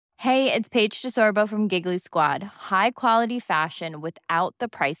Hey, it's Paige DeSorbo from Giggly Squad. High quality fashion without the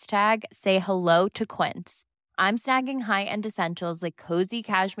price tag. Say hello to Quince. I'm snagging high-end essentials like cozy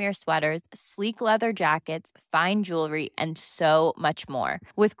cashmere sweaters, sleek leather jackets, fine jewelry, and so much more.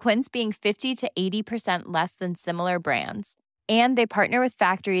 With Quince being 50 to 80% less than similar brands. And they partner with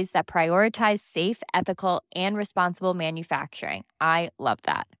factories that prioritize safe, ethical, and responsible manufacturing. I love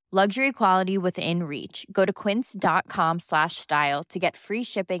that. Luxury quality within reach. Go to quince.com/style to get free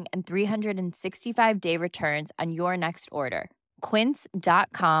shipping and 365-day returns on your next order.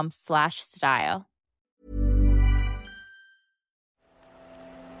 Quince.com/style.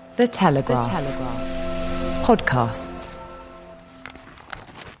 The Telegraph. Podcasts.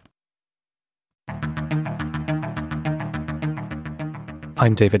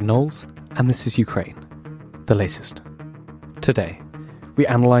 I'm David Knowles, and this is Ukraine, the latest. Today, we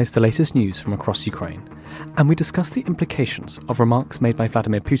analyse the latest news from across Ukraine, and we discuss the implications of remarks made by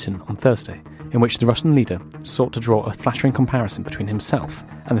Vladimir Putin on Thursday, in which the Russian leader sought to draw a flattering comparison between himself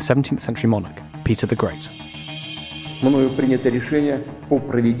and the 17th century monarch, Peter the Great.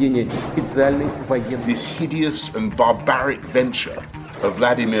 This hideous and barbaric venture of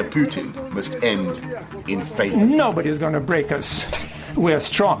Vladimir Putin must end in failure. Nobody's going to break us. We're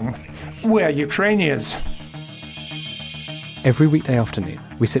strong. We're Ukrainians. Every weekday afternoon,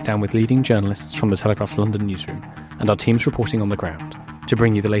 we sit down with leading journalists from the Telegraph's London newsroom and our teams reporting on the ground to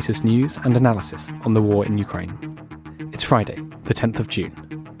bring you the latest news and analysis on the war in Ukraine. It's Friday, the 10th of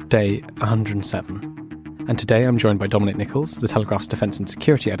June, day 107. And today I'm joined by Dominic Nicholls, the Telegraph's Defence and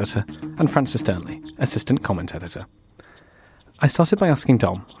Security Editor, and Francis Sternley, Assistant Comment Editor. I started by asking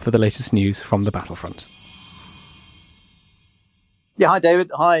Dom for the latest news from the battlefront. Yeah, hi David.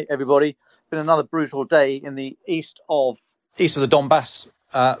 Hi everybody. Been another brutal day in the east of the Donbass,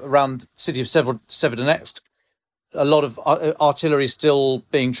 around the city of Severodonetsk. A lot of artillery still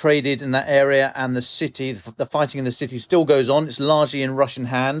being traded in that area, and the fighting in the city still goes on. It's largely in Russian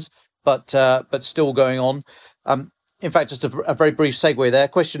hands, but still going on. In fact, just a very brief segue there.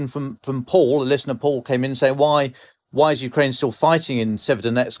 Question from Paul, a listener. Paul came in saying, why is Ukraine still fighting in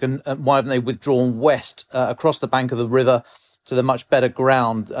Severodonetsk, and why haven't they withdrawn west across the bank of the river to the much better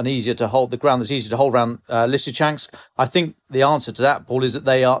ground and easier to hold, the ground that's easier to hold around Lysychansk? I think the answer to that, Paul, is that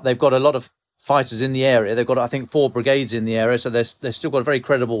they've got a lot of fighters in the area. They've got, I think, 4 brigades in the area, so they've still got a very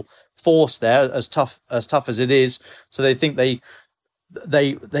credible force there, as tough as it is. So they think they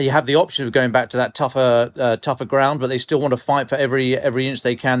have the option of going back to that tougher ground, but they still want to fight for every inch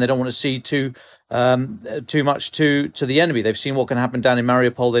they can. They don't want to cede too much to the enemy. They've seen what can happen down in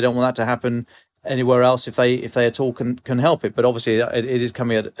Mariupol. They don't want that to happen anywhere else if they at all can help it. But obviously it is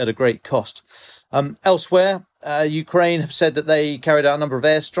coming at a great cost. Elsewhere, Ukraine have said that they carried out a number of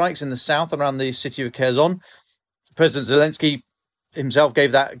airstrikes in the south around the city of Kherson. President Zelensky himself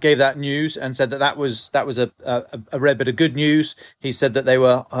gave that news and said that was a rare bit of good news. He said that they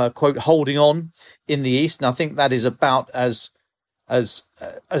were quote holding on in the east, and I think that is about as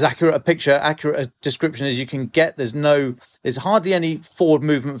accurate a description as you can get. There's hardly any forward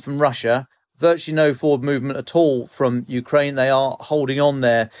movement from Russia. Virtually no forward movement at all from Ukraine. They are holding on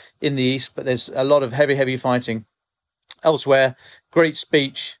there in the east, but there's a lot of heavy fighting elsewhere. Great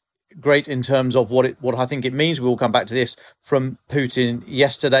speech, great in terms of what I think it means. We will come back to this from Putin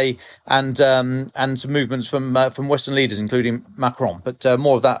yesterday, and some movements from Western leaders, including Macron. But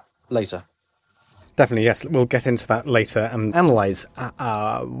more of that later. Definitely, yes. We'll get into that later and analyse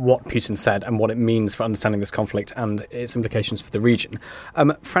what Putin said and what it means for understanding this conflict and its implications for the region.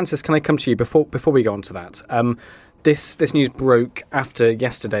 Francis, can I come to you before we go on to that? This news broke after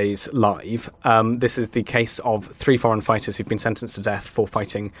yesterday's live. This is the case of 3 foreign fighters who've been sentenced to death for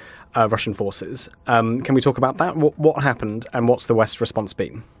fighting Russian forces. Can we talk about that? What happened and what's the West's response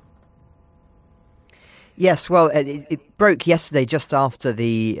been? Yes, well, it broke yesterday just after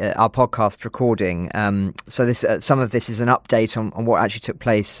our podcast recording. So this some of this is an update on what actually took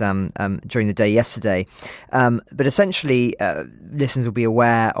place during the day yesterday. But essentially, listeners will be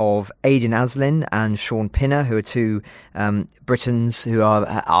aware of Aidan Aslin and Sean Pinner, who are 2 Britons who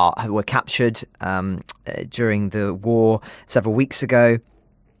were captured during the war several weeks ago,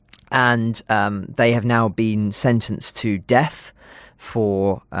 and they have now been sentenced to death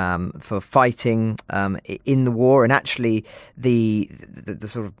for fighting in the war. And actually the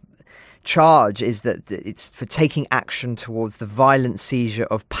sort of charge is that it's for taking action towards the violent seizure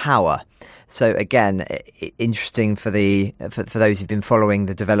of power. So again, interesting for those who've been following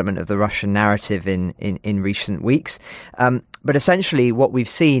the development of the Russian narrative in recent weeks. But essentially, what we've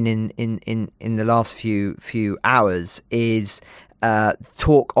seen in the last few hours is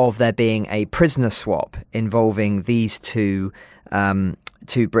talk of there being a prisoner swap involving these two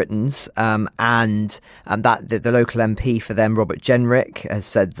two Britons, and that the local MP for them, Robert Jenrick, has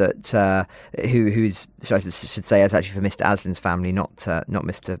said that who's I should say is actually for Mr. Aslin's family, not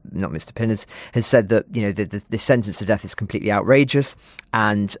Mr. Pinner's, has said that the sentence to death is completely outrageous,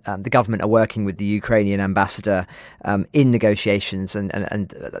 and the government are working with the Ukrainian ambassador in negotiations, and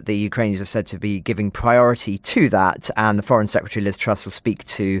the Ukrainians are said to be giving priority to that, and the Foreign Secretary Liz Truss will speak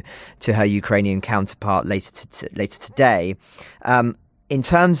to her Ukrainian counterpart later today. In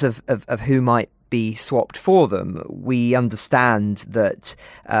terms of who might be swapped for them, we understand that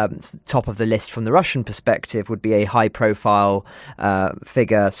top of the list from the Russian perspective would be a high-profile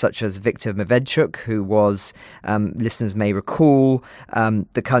figure such as Viktor Medvedchuk, who was, listeners may recall,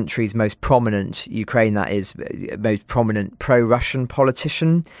 the country's most prominent, Ukraine that is, most prominent pro-Russian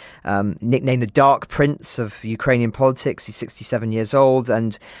politician, nicknamed the Dark Prince of Ukrainian politics. He's 67 years old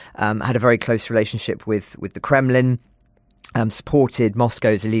and had a very close relationship with the Kremlin. Supported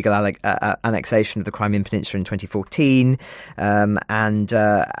Moscow's illegal annexation of the Crimean Peninsula in 2014, and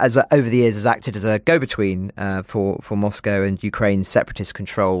as over the years has acted as a go-between for Moscow and Ukraine's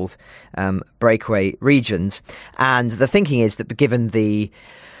separatist-controlled breakaway regions. And the thinking is that given the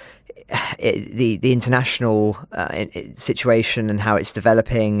international situation and how it's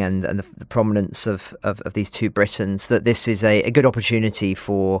developing, and the prominence of these two Britons, that this is a good opportunity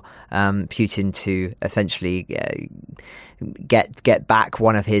for Putin to essentially get back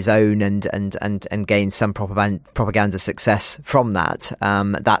one of his own and gain some propaganda success from that.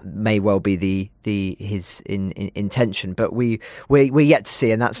 That may well be his intention, but we're yet to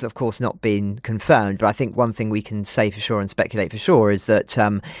see, and that's of course not been confirmed. But I think one thing we can say for sure and speculate for sure is that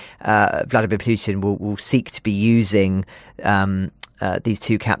Vladimir Putin will seek to be using these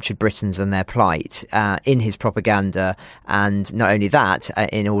two captured Britons and their plight in his propaganda, and not only that,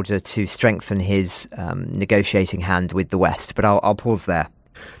 in order to strengthen his negotiating hand with the West. But I'll pause there.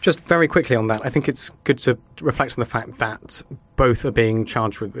 Just very quickly on that, I think it's good to reflect on the fact that both are being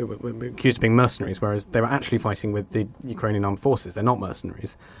charged with accused of being mercenaries, whereas they were actually fighting with the Ukrainian armed forces. They're not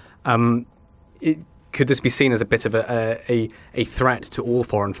mercenaries. Could this be seen as a bit of a threat to all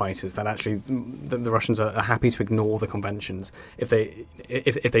foreign fighters, that actually the Russians are happy to ignore the conventions if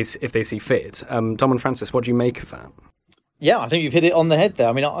they see fit? Dom and Francis, what do you make of that? Yeah, I think you've hit it on the head there.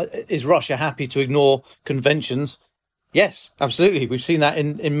 I mean, is Russia happy to ignore conventions? Yes, absolutely. We've seen that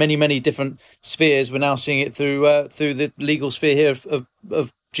in many, many different spheres. We're now seeing it through the legal sphere here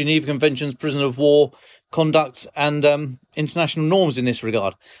of Geneva Conventions, prisoner of war conduct, and international norms in this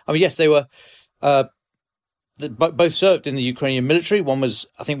regard. I mean, yes, they were. Both served in the Ukrainian military. One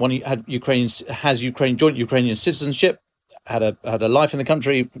had joint Ukrainian citizenship, had a life in the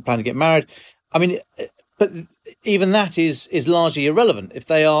country, planned to get married. I mean, but even that is largely irrelevant. If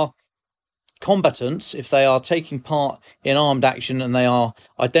they are combatants, if they are taking part in armed action and they are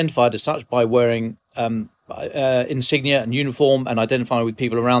identified as such by wearing insignia and uniform and identifying with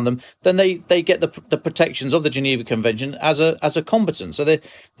people around them, then they get the protections of the Geneva Convention as a combatant. So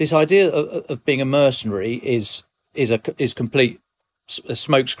this idea of being a mercenary is complete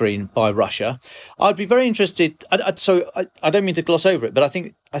smokescreen by Russia. I'd be very interested. I don't mean to gloss over it, but I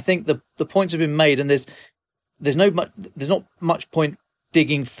think the points have been made, and there's not much point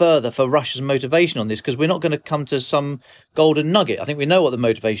digging further for Russia's motivation on this, because we're not going to come to some golden nugget. I think we know what the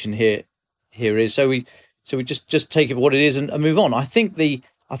motivation here is. So we just take it for what it is and move on. I think the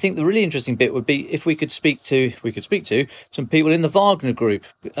really interesting bit would be if we could speak to some people in the Wagner Group,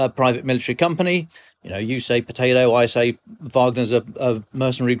 a private military company. You say potato, I say Wagner's a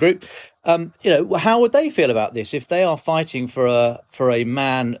mercenary group. How would they feel about this if they are fighting for a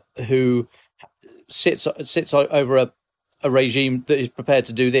man who sits over a regime that is prepared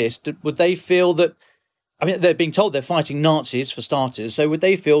to do this? Would they feel that? I mean, they're being told they're fighting Nazis for starters. So would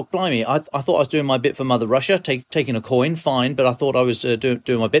they feel, blimey, I thought I was doing my bit for Mother Russia, taking a coin, fine, but I thought I was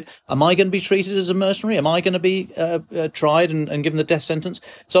doing my bit. Am I going to be treated as a mercenary? Am I going to be tried and given the death sentence?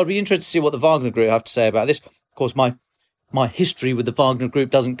 So I'd be interested to see what the Wagner Group have to say about this. Of course, my history with the Wagner Group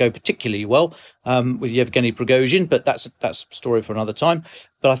doesn't go particularly well with Yevgeny Prigozhin, but that's a story for another time.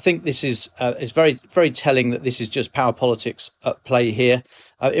 But I think this is very, very telling that this is just power politics at play here.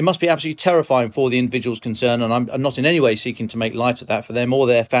 It must be absolutely terrifying for the individuals concerned, and I'm not in any way seeking to make light of that for them or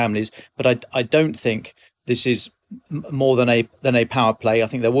their families. But I don't think this is more than a power play. I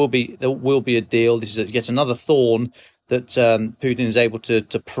think there will be a deal. This is yet another thorn that Putin is able to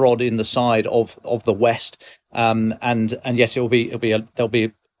prod in the side of the West. And yes, it'll be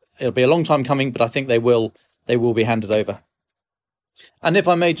a long time coming, but I think they will be handed over. And if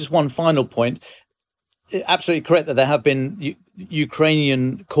I may, just one final point. Absolutely correct that there have been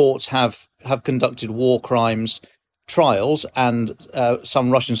Ukrainian courts have conducted war crimes trials, and some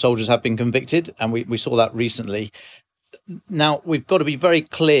Russian soldiers have been convicted, and we saw that recently. Now, we've got to be very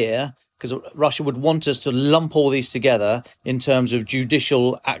clear, because Russia would want us to lump all these together in terms of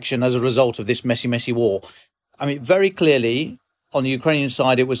judicial action as a result of this messy war. I mean, very clearly, on the Ukrainian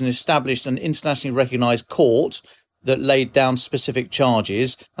side, it was an established and internationally recognised court that laid down specific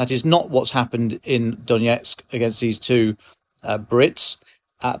charges. That is not what's happened in Donetsk against these two Brits.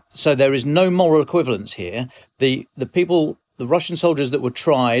 So there is no moral equivalence here. The Russian soldiers that were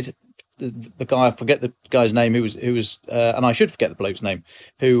tried, the guy, I forget the guy's name, who was, and I should forget the bloke's name,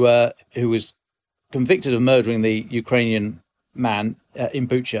 who was convicted of murdering the Ukrainian man in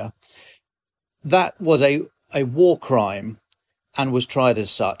Bucha. That was a war crime and was tried as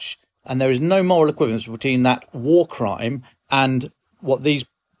such. And there is no moral equivalence between that war crime and what these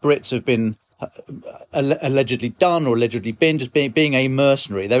Brits have been allegedly done or allegedly been, just being a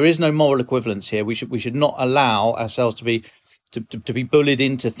mercenary. There is no moral equivalence here. We should not allow ourselves to be bullied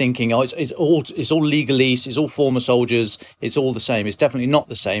into thinking, it's all legalese, it's all former soldiers, it's all the same. It's definitely not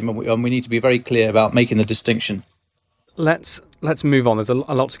the same, and we need to be very clear about making the distinction. Let's move on. There's a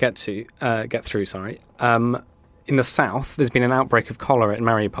lot to get through. Sorry. In the south, there's been an outbreak of cholera in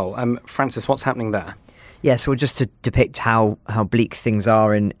Mariupol. Francis, what's happening there? Yes, well, just to depict how bleak things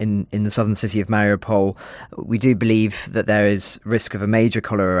are in the southern city of Mariupol, we do believe that there is risk of a major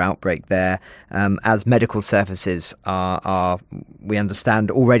cholera outbreak there, as medical services are, we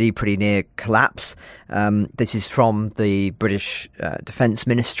understand, already pretty near collapse. This is from the British Defence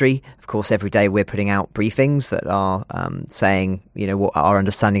Ministry. Of course, every day we're putting out briefings that are saying, what our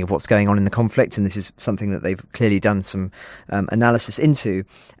understanding of what's going on in the conflict, and this is something that they've clearly done some analysis into.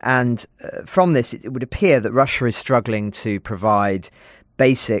 And from this, it would appear that Russia is struggling to provide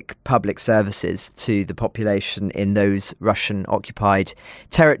basic public services to the population in those Russian-occupied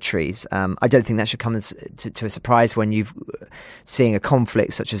territories. I don't think that should come as to a surprise when you're seeing a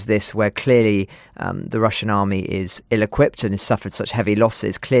conflict such as this, where clearly the Russian army is ill-equipped and has suffered such heavy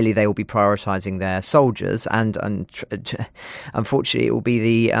losses. Clearly, they will be prioritising their soldiers, and unfortunately, it will be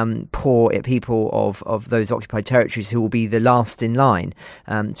the poor people of those occupied territories who will be the last in line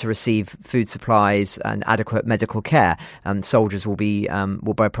to receive food supplies and adequate medical care. Soldiers will be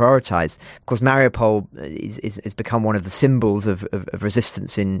prioritised. Of course, Mariupol is become one of the symbols of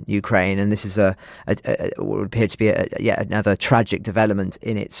resistance in Ukraine, and this is what would appear to be yet another tragic development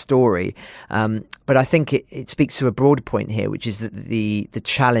in its story. But I think it speaks to a broader point here, which is that the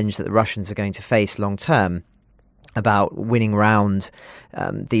challenge that the Russians are going to face long term about winning round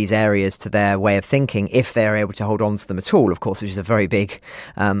these areas to their way of thinking, if they're able to hold on to them at all, of course, which is a very big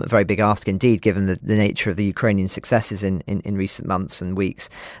ask indeed, given the nature of the Ukrainian successes in recent months and weeks.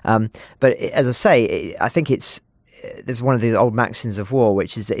 But as I say, I think there's one of the old maxims of war,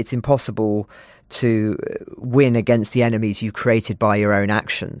 which is that it's impossible to win against the enemies you created by your own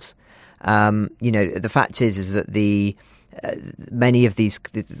actions. The fact is that many of these,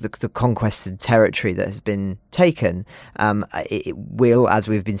 the conquested territory that has been taken, it will, as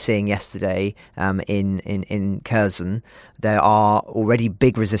we've been seeing yesterday in Kherson, there are already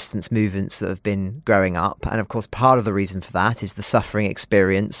big resistance movements that have been growing up, and of course part of the reason for that is the suffering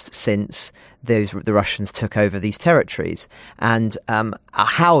experienced since the Russians took over these territories, and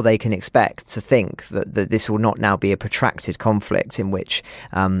how they can expect to think that this will not now be a protracted conflict in which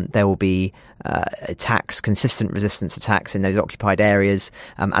there will be consistent resistance attacks in those occupied areas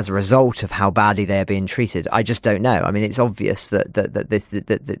as a result of how badly they are being treated. I just don't know. I mean, it's obvious that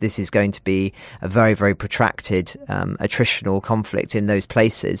this is going to be a very, very protracted attritional conflict in those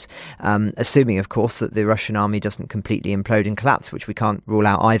places, assuming, of course, that the Russian army doesn't completely implode and collapse, which we can't rule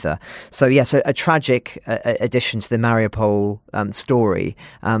out either. So, yes, a tragic addition to the Mariupol story,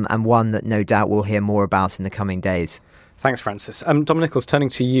 and one that no doubt we'll hear more about in the coming days. Thanks, Francis. Dominicals, turning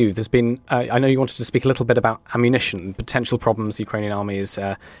to you, there's been, I know you wanted to speak a little bit about ammunition, potential problems the Ukrainian army is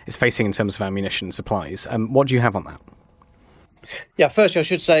facing in terms of ammunition supplies. What do you have on that? Yeah, firstly, I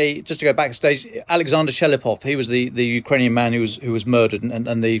should say, just to go backstage, Alexander Shelipov, he was the Ukrainian man who was murdered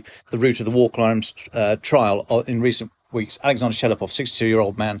and the root of the war crimes trial in recent weeks. Alexander Shelipov,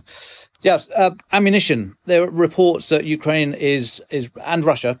 62-year-old man. Yes, ammunition. There are reports that Ukraine is and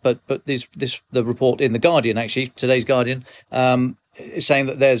Russia, but the report in the Guardian, actually, today's Guardian, is saying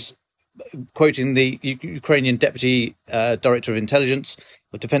that there's, quoting the Ukrainian Deputy Director of Intelligence,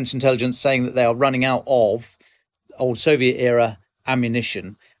 or Defence Intelligence, saying that they are running out of old Soviet era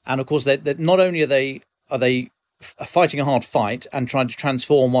ammunition, and of course, that not only are they fighting a hard fight and trying to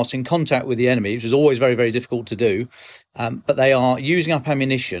transform whilst in contact with the enemy, which is always very, very difficult to do, but they are using up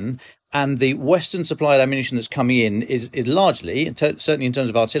ammunition. And the Western supplied ammunition that's coming in is largely, certainly in terms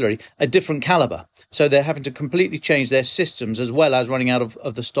of artillery, a different calibre. So they're having to completely change their systems as well as running out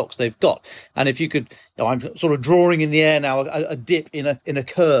of the stocks they've got. And if you could, I'm sort of drawing in the air now a dip in a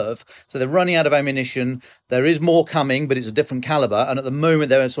curve. So they're running out of ammunition. There is more coming, but it's a different caliber. And at the moment,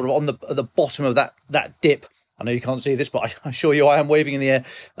 they're sort of at the bottom of that dip. I know you can't see this, but I assure you I am waving in the air.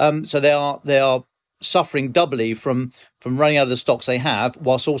 So they are suffering doubly from running out of the stocks they have,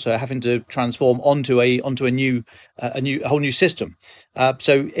 whilst also having to transform onto a whole new system.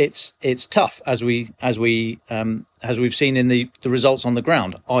 So it's tough as we've seen in the results on the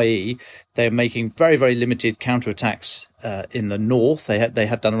ground. I.e., they're making very, very limited counterattacks in the north. They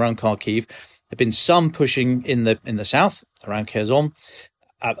had done around Kharkiv. There've been some pushing in the south around Kherson.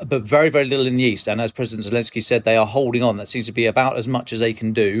 But very, very little in the east. And as President Zelensky said, they are holding on. That seems to be about as much as they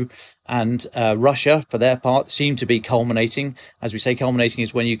can do. And Russia, for their part, seem to be culminating. As we say, culminating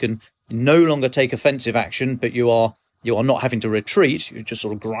is when you can no longer take offensive action, but you are not having to retreat. You're just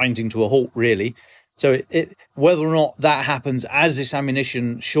sort of grinding to a halt, really. So whether or not that happens as this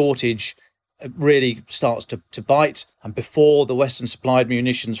ammunition shortage really starts to bite, and before the Western supplied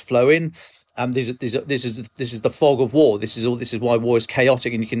munitions flow in, this is the fog of war. This is why war is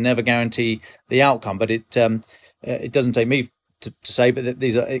chaotic, and you can never guarantee the outcome. But it doesn't take me to say, but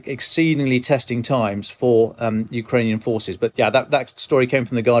these are exceedingly testing times for Ukrainian forces. But yeah, that story came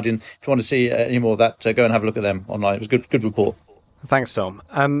from The Guardian. If you want to see any more of that, go and have a look at them online. It was a good report. Thanks, Tom.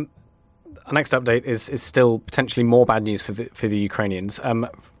 Our next update is still potentially more bad news for the Ukrainians.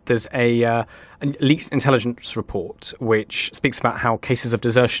 There's a leaked intelligence report which speaks about how cases of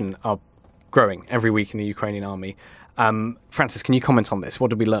desertion are growing every week in the Ukrainian army. Francis, can you comment on this?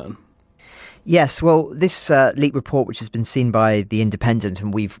 What did we learn? Yes, well, this leaked report, which has been seen by The Independent,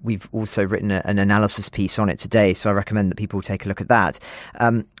 and we've also written an analysis piece on it today, so I recommend that people take a look at that.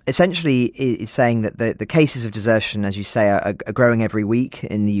 Essentially, is saying that the cases of desertion, as you say, are growing every week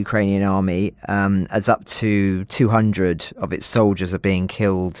in the Ukrainian army, as up to 200 of its soldiers are being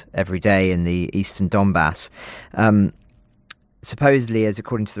killed every day in the eastern Donbass. Supposedly, as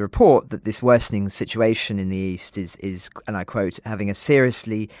according to the report, that this worsening situation in the east is, and I quote, having a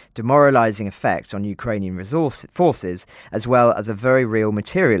seriously demoralizing effect on Ukrainian forces, as well as a very real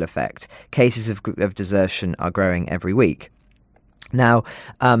material effect. Cases of desertion are growing every week. Now,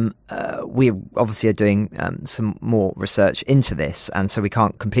 we obviously are doing some more research into this, and so we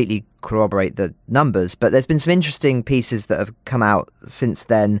can't completely corroborate the numbers, but there's been some interesting pieces that have come out since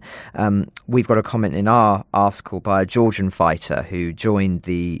then. We've got a comment in our article by a Georgian fighter who joined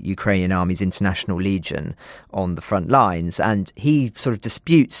the Ukrainian Army's International Legion on the front lines, and he sort of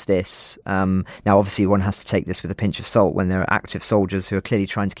disputes this. Now, obviously, one has to take this with a pinch of salt when there are active soldiers who are clearly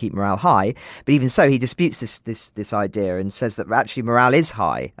trying to keep morale high, but even so, he disputes this idea and says that actually morale is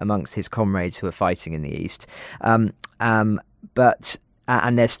high amongst his comrades who are fighting in the east. And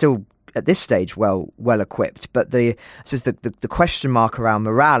they're still at this stage well equipped, but the question mark around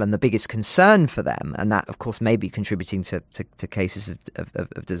morale and the biggest concern for them, and that of course may be contributing to cases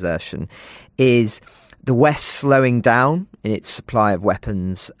of desertion, is the West slowing down in its supply of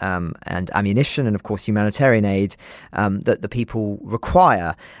weapons and ammunition, and of course humanitarian aid that the people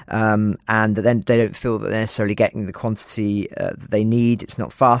require, and that then they don't feel that they're necessarily getting the quantity that they need. It's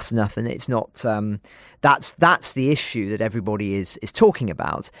not fast enough, and it's not. That's the issue that everybody is talking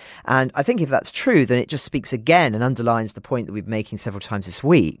about. And I think if that's true, then it just speaks again and underlines the point that we've been making several times this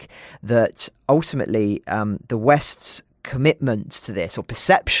week, that ultimately the West's commitment to this, or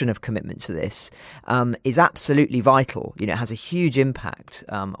perception of commitment to this, is absolutely vital. You know, it has a huge impact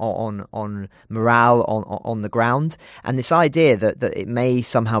on morale on the ground, and this idea that it may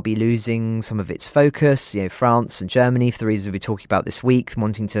somehow be losing some of its focus. You know, France and Germany, for the reasons we're talking about this week,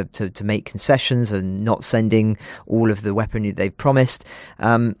 wanting to make concessions and not sending all of the weaponry they've promised.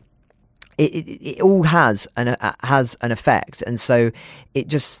 It all has an effect, and so it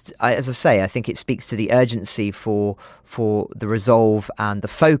just, as I say, I think it speaks to the urgency for the resolve and the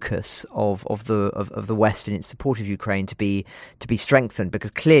focus of the West in its support of Ukraine to be strengthened,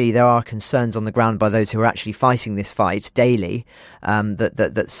 because clearly there are concerns on the ground by those who are actually fighting this fight daily,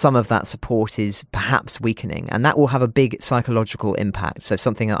 that some of that support is perhaps weakening, and that will have a big psychological impact. So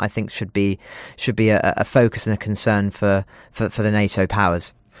something that I think should be a focus and a concern for the NATO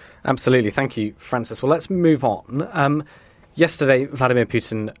powers. Absolutely. Thank you, Francis. Well, let's move on. Yesterday, Vladimir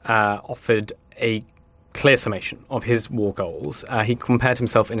Putin offered a clear summation of his war goals. He compared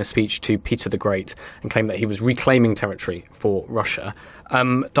himself in a speech to Peter the Great and claimed that he was reclaiming territory for Russia.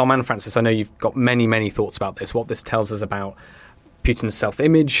 Dom and Francis, I know you've got many, many thoughts about this, what this tells us about Putin's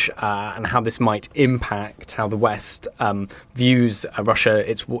self-image and how this might impact how the West views Russia,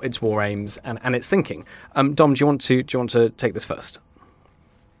 its war aims and its thinking. Dom, do you want to take this first?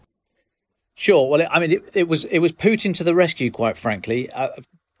 Sure. Well, I mean, it was Putin to the rescue, quite frankly.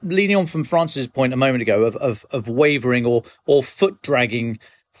 Leading on from Francis's point a moment ago of wavering or foot dragging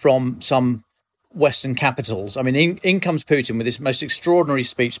from some Western capitals. I mean, in comes Putin with this most extraordinary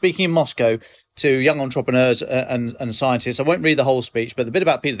speech, speaking in Moscow to young entrepreneurs and scientists. I won't read the whole speech, but the bit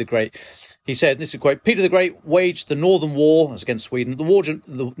about Peter the Great, he said, this is a quote, Peter the Great waged the Northern War, as against Sweden,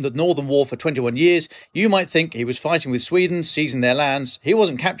 the Northern War for 21 years. You might think he was fighting with Sweden, seizing their lands. He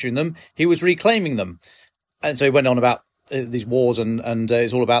wasn't capturing them. He was reclaiming them. And so he went on about these wars and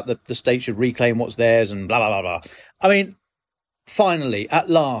it's all about the state should reclaim what's theirs and blah, blah, blah, blah. I mean, finally, at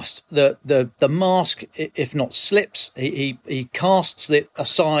last, the mask, if not slips, he casts it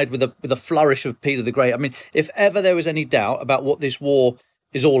aside with a flourish of Peter the Great. I mean, if ever there was any doubt about what this war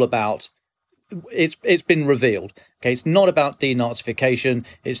is all about, it's been revealed. Okay, it's not about denazification.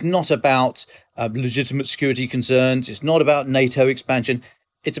 It's not about legitimate security concerns. It's not about NATO expansion.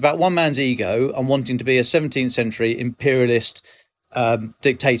 It's about one man's ego and wanting to be a 17th century imperialist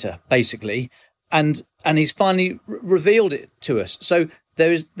dictator, basically. And he's finally revealed it to us. So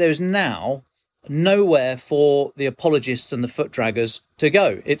there is now nowhere for the apologists and the foot draggers to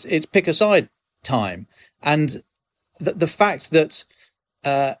go. It's pick a side time. And the fact that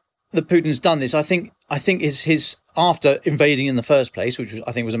Putin's done this, I think is his, after invading in the first place, which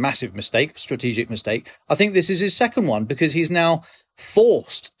I think was a massive mistake, strategic mistake. I think this is his second one because he's now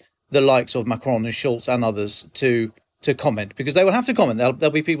forced the likes of Macron and Schulz and others to comment, because they will have to comment.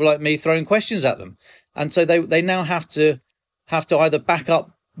 There'll be people like me throwing questions at them. And so they now have to either back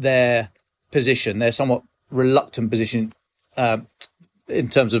up their position, their somewhat reluctant position in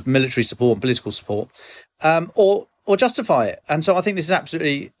terms of military support and political support, or justify it. And so I think this is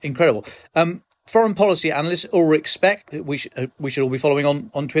absolutely incredible. Foreign policy analyst Ulrich Speck, we should all be following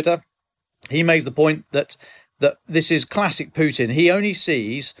on Twitter. He made the point that this is classic Putin. He only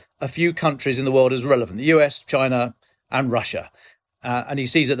sees a few countries in the world as relevant: the US, China, and Russia. And he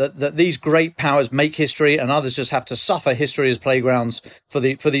sees that these great powers make history, and others just have to suffer history as playgrounds for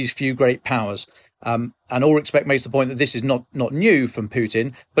these few great powers. And Ulrich Speck makes the point that this is not new from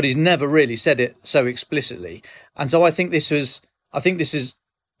Putin, but he's never really said it so explicitly. And so I think this is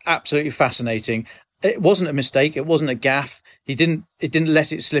absolutely fascinating. It wasn't a mistake. It wasn't a gaffe. It didn't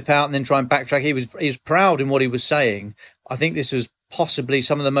let it slip out and then try and backtrack. He was proud in what he was saying. I think this was possibly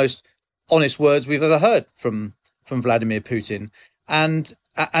some of the most honest words we've ever heard from Vladimir Putin. And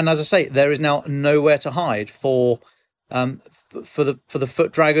as I say, there is now nowhere to hide for the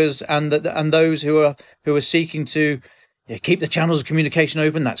foot draggers and those who are seeking to keep the channels of communication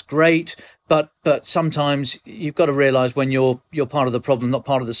open. That's great, but sometimes you've got to realise when you're part of the problem, not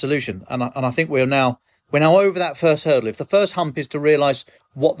part of the solution. And I think we're now over that first hurdle. If the first hump is to realise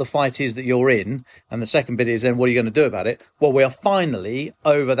what the fight is that you're in, and the second bit is then what are you going to do about it? Well, we are finally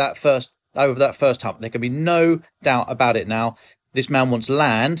over that first hump. There can be no doubt about it now. This man wants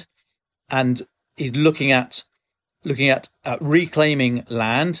land, and he's looking at reclaiming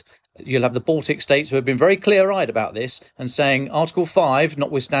land. You'll have the Baltic states who have been very clear-eyed about this and saying Article 5,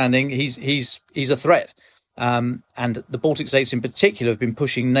 notwithstanding, he's a threat. And the Baltic states in particular have been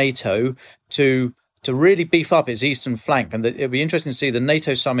pushing NATO to really beef up its eastern flank. And it'll be interesting to see the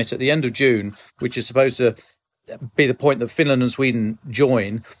NATO summit at the end of June, which is supposed to be the point that Finland and Sweden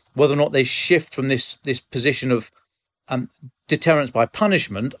join, whether or not they shift from this position of deterrence by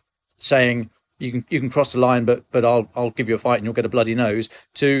punishment, saying you can cross the line, but I'll give you a fight and you'll get a bloody nose,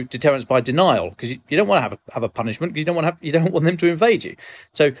 to deterrence by denial, because you don't want to have a punishment. You don't want them to invade you.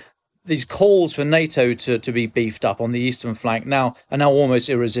 So these calls for NATO to be beefed up on the eastern flank are now almost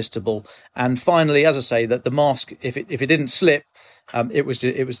irresistible. And finally, as I say, that the mask, if it didn't slip, it was.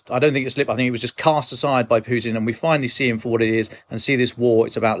 I don't think it slipped. I think it was just cast aside by Putin, and we finally see him for what it is and see this war.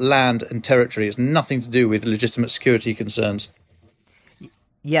 It's about land and territory. It's nothing to do with legitimate security concerns.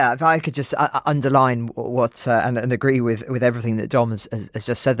 Yeah, if I could just underline what and agree with everything that Dom has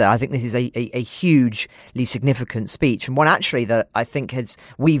just said there. I think this is a hugely significant speech, and one actually that I think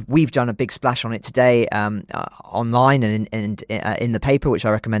we've done a big splash on it today online and in the paper, which I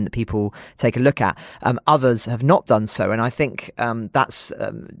recommend that people take a look at. Others have not done so, and I think that's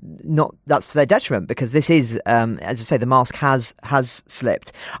to their detriment, because this is, as I say, the mask has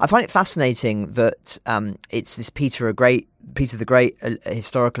slipped. I find it fascinating that it's this Peter the Great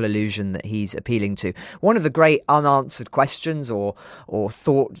historical illusion that he's appealing to. One of the great unanswered questions or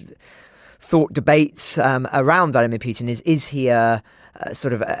thought debates around Vladimir Putin is he a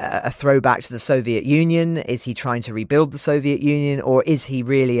sort of a throwback to the Soviet Union? Is he trying to rebuild the Soviet Union, or is he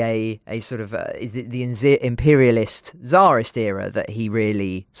really a sort of is it the imperialist Tsarist era that he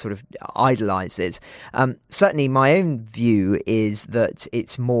really sort of idolizes? Certainly, my own view is that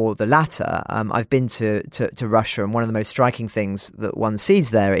it's more the latter. I've been to Russia, and one of the most striking things that one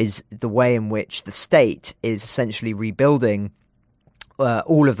sees there is the way in which the state is essentially rebuilding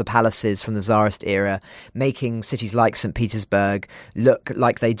all of the palaces from the Tsarist era, making cities like St. Petersburg look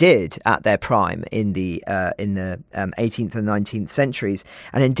like they did at their prime in the 18th and 19th centuries.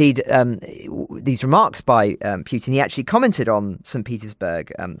 And indeed, these remarks by Putin, he actually commented on St.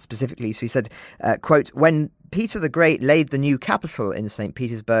 Petersburg specifically. So he said, quote, "When Peter the Great laid the new capital in St.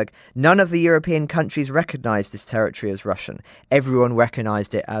 Petersburg, none of the European countries recognized this territory as Russian. Everyone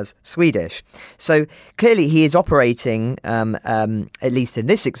recognized it as Swedish." So clearly he is operating, at least in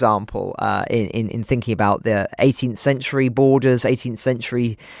this example, in thinking about the 18th century borders, 18th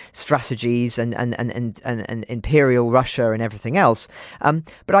century strategies and imperial Russia and everything else.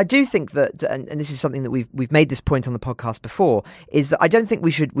 But I do think that, and this is something that we've made this point on the podcast before, is that I don't think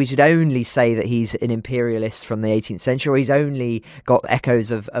we should only say that he's an imperialist from the 18th century, or he's only got echoes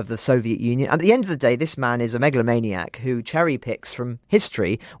of the Soviet Union. At the end of the day, this man is a megalomaniac who cherry picks from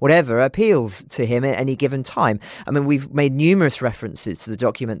history whatever appeals to him at any given time. I mean, we've made numerous references to the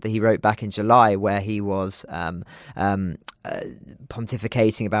document that he wrote back in July, where he was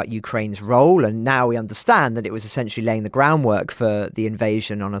pontificating about Ukraine's role, and now we understand that it was essentially laying the groundwork for the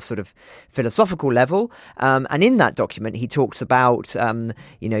invasion on a sort of philosophical level. And in that document, he talks about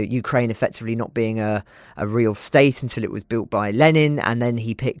Ukraine effectively not being a real state until it was built by Lenin, and then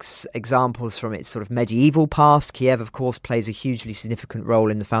he picks examples from its sort of medieval past. Kiev, of course, plays a hugely significant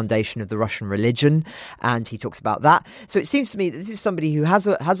role in the foundation of the Russian religion, and he talks about that. So it seems to me that this is somebody who has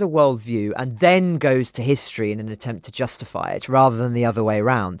a worldview and then goes to history in an attempt to justify it, rather than the other way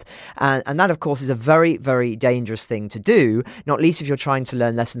around. And that, of course, is a very, very dangerous thing to do, not least if you're trying to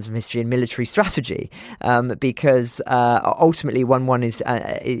learn lessons from history and military strategy, because ultimately when one is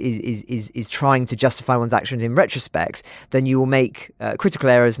trying to justify one's actions in retrospect, then you will make critical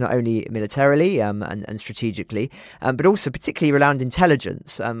errors not only militarily and strategically, but also particularly around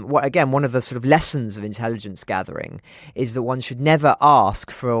intelligence. One of the sort of lessons of intelligence gathering is that one should never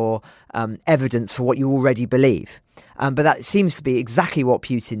ask for evidence for what you already believe. But that seems to be exactly what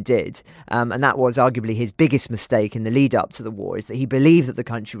Putin did. And that was arguably his biggest mistake in the lead up to the war, is that he believed that the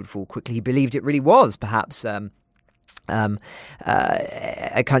country would fall quickly. He believed it really was perhaps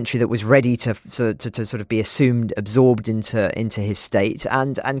a country that was ready to sort of be absorbed into his state,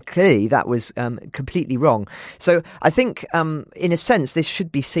 and clearly that was completely wrong. So I think, in a sense, this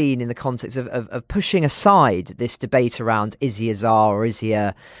should be seen in the context of pushing aside this debate around is he a czar or is he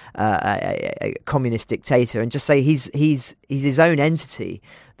a communist dictator, and just say he's his own entity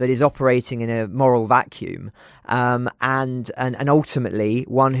that is operating in a moral vacuum, and ultimately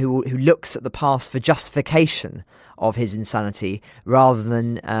one who looks at the past for justification of his insanity, rather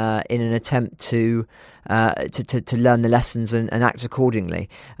than in an attempt to learn the lessons and act accordingly.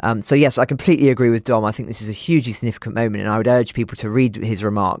 So yes, I completely agree with Dom. I think this is a hugely significant moment, and I would urge people to read his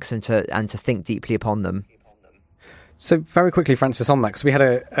remarks and to think deeply upon them. So very quickly, Francis, on that, because we had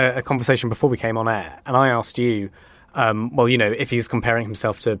a conversation before we came on air, and I asked you, if he's comparing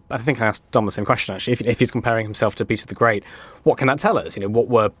himself to, I think I asked Dom the same question actually, if he's comparing himself to Peter the Great, what can that tell us? What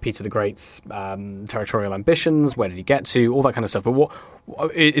were Peter the Great's territorial ambitions? Where did he get to? All that kind of stuff. But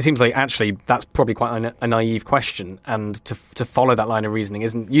it seems like actually that's probably quite a naive question, and to follow that line of reasoning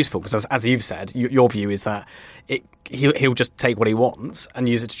isn't useful, because as you've said, your view is that he'll just take what he wants and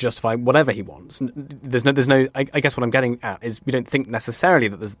use it to justify whatever he wants. There's no. I guess what I'm getting at is we don't think necessarily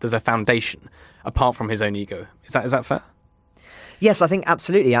that there's a foundation apart from his own ego. Is that fair? Yes, I think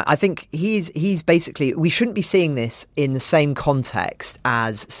absolutely. I think he's basically, we shouldn't be seeing this in the same context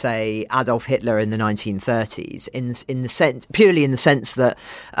as, say, Adolf Hitler in the 1930s, in the sense, purely in the sense that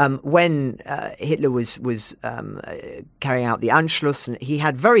when Hitler was carrying out the Anschluss, and he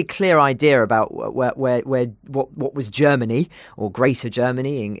had very clear idea about what was Germany, or Greater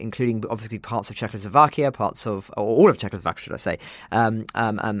Germany, including obviously parts of Czechoslovakia, or all of Czechoslovakia, should I say,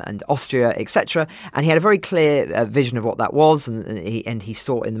 and Austria, etc. And he had a very clear vision of what that was, and he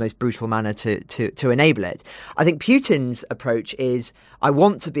sought in the most brutal manner to enable it. I think Putin's approach is, I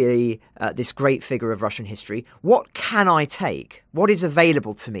want to be this great figure of Russian history. What can I take? What is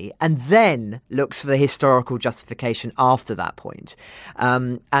available to me? And then looks for the historical justification after that point.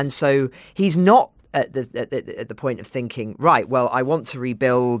 And so he's not at the point of thinking, right, well, I want to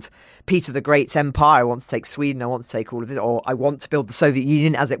rebuild Peter the Great's empire, I want to take Sweden, I want to take all of it, or I want to build the Soviet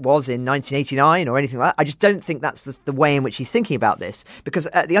Union as it was in 1989 or anything like that. I just don't think that's the way in which he's thinking about this, because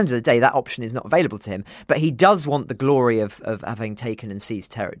at the end of the day, that option is not available to him. But he does want the glory of having taken and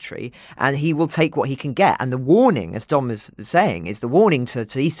seized territory, and he will take what he can get. And the warning, as Dom is saying, is the warning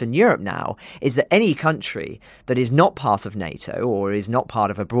to Eastern Europe now is that any country that is not part of NATO or is not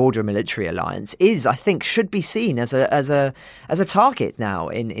part of a broader military alliance I think, should be seen as a target now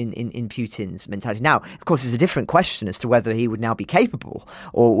in Putin's mentality. Now, of course, there's a different question as to whether he would now be capable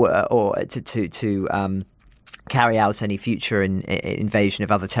or to carry out any future invasion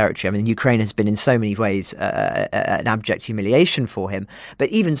of other territory. I mean, Ukraine has been in so many ways an abject humiliation for him. But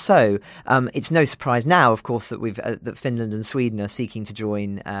even so, it's no surprise now, of course, that Finland and Sweden are seeking to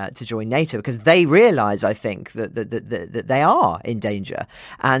join NATO, because they realise, I think, that they are in danger.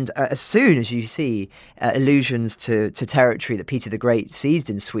 And as soon as you see allusions to territory that Peter the Great seized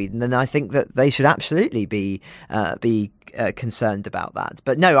in Sweden, then I think that they should absolutely be concerned about that.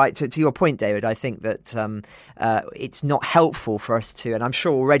 But no, to your point, David, I think that it's not helpful for us to, and I'm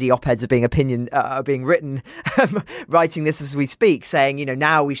sure already op-eds are being written, writing this as we speak, saying,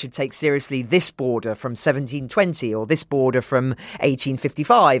 now we should take seriously this border from 1720 or this border from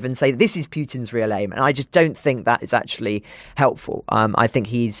 1855 and say this is Putin's real aim. And I just don't think that is actually helpful. I think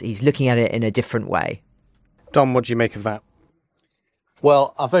he's looking at it in a different way. Dom, what do you make of that?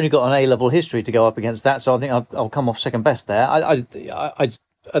 Well, I've only got an A-level history to go up against that, so I think I'll come off second best there. I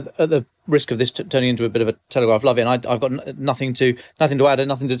at the risk of this turning into a bit of a Telegraph love-in, I've got nothing to add and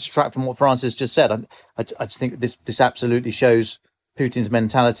nothing to distract from what Francis just said. I just think this absolutely shows Putin's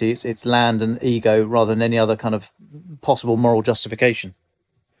mentality. It's land and ego rather than any other kind of possible moral justification.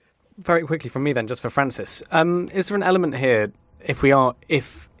 Very quickly from me then, just for Francis, is there an element here, if we are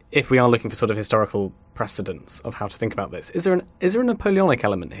looking for sort of historical precedents of how to think about this, is there a Napoleonic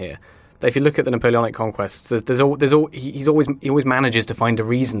element here? That if you look at the Napoleonic conquests, he always manages to find a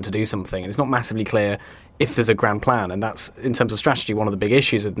reason to do something, and it's not massively clear if there's a grand plan. And that's, in terms of strategy, one of the big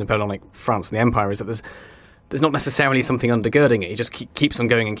issues with Napoleonic France and the Empire is that there's not necessarily something undergirding it. He just keeps on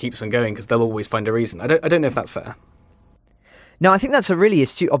going because they'll always find a reason. I don't know if that's fair. No, I think that's a really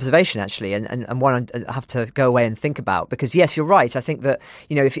astute observation, actually, and one I have to go away and think about, because, yes, you're right. I think that,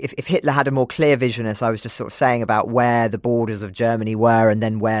 if Hitler had a more clear vision, as I was just sort of saying, about where the borders of Germany were and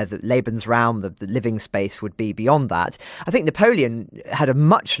then where the Lebensraum, the living space, would be beyond that, I think Napoleon had a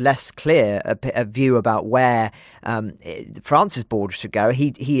much less clear a view about where France's borders should go.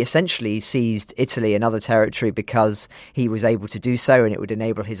 He essentially seized Italy and other territory because he was able to do so, and it would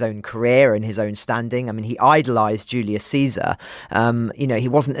enable his own career and his own standing. I mean, he idolised Julius Caesar. He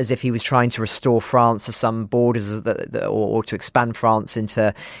wasn't as if he was trying to restore France to some borders or to expand France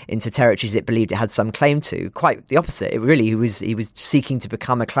into territories it believed it had some claim to. Quite the opposite. He was seeking to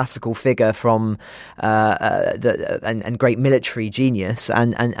become a classical figure from and great military genius,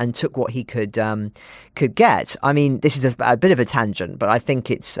 and took what he could get. I mean, this is a bit of a tangent, but I think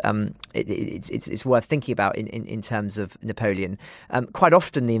it's worth thinking about in terms of Napoleon. Quite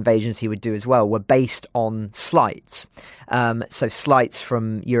often the invasions he would do as well were based on slights. So slights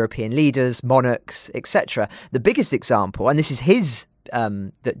from European leaders, monarchs, etc. The biggest example, and this is his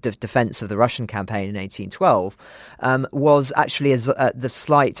defense of the Russian campaign in 1812, was actually the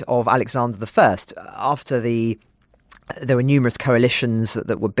slight of Alexander I. After there were numerous coalitions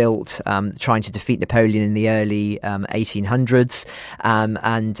that were built trying to defeat Napoleon in the early 1800s,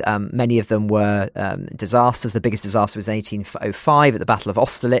 and many of them were disasters. The biggest disaster was in 1805 at the Battle of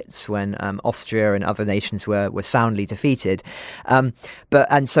Austerlitz, when Austria and other nations were soundly defeated. So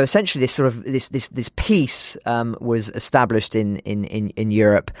essentially this peace was established in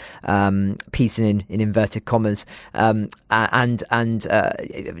Europe, peace in inverted commas, and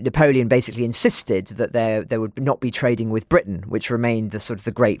Napoleon basically insisted that there would not be trading with Britain, which remained the sort of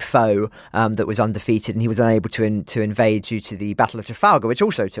the great foe that was undefeated, and he was unable to invade due to the Battle of Trafalgar, which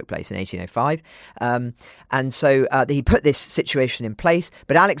also took place in 1805. And so he put this situation in place,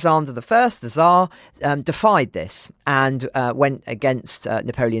 but Alexander I, the Tsar, defied this and went against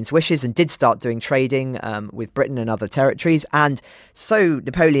Napoleon's wishes and did start doing trading with Britain and other territories. And so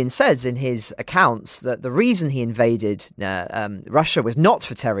Napoleon says in his accounts that the reason he invaded Russia was not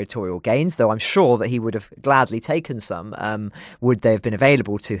for territorial gains, though I'm sure that he would have gladly taken some, would they have been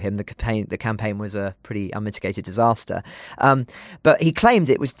available to him? The campaign was a pretty unmitigated disaster. But he claimed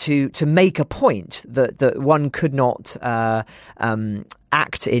it was to make a point that one could not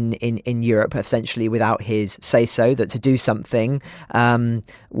act in Europe essentially without his say so, that to do something that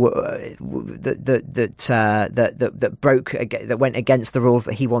went against the rules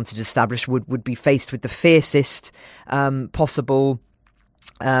that he wanted to establish would be faced with the fiercest possible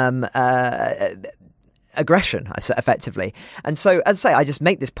aggression, effectively. And so, as I say, I just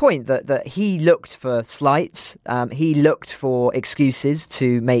make this point that he looked for slights, he looked for excuses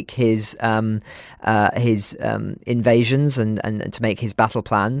to make his invasions and to make his battle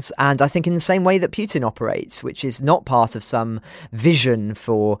plans. And I think in the same way that Putin operates, which is not part of some vision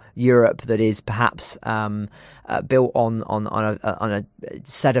for Europe that is perhaps built on a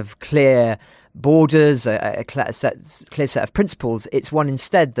set of clear borders, a clear set of principles. It's one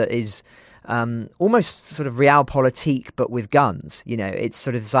instead that is almost sort of realpolitik, but with guns. You know, it's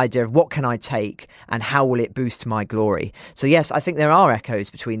sort of this idea of what can I take and how will it boost my glory? So yes, I think there are echoes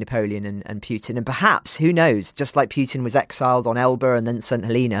between Napoleon and Putin, and perhaps, who knows, just like Putin was exiled on Elba and then St.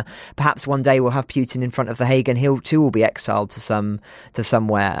 Helena, perhaps one day we'll have Putin in front of The Hague and he'll too will be exiled to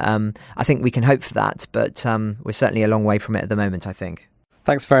somewhere. I think we can hope for that, but we're certainly a long way from it at the moment, I think.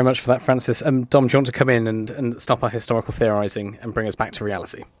 Thanks very much for that, Francis. Dom, do you want to come in and stop our historical theorising and bring us back to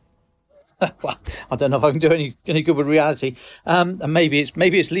reality? Well, I don't know if I can do any good with reality. And maybe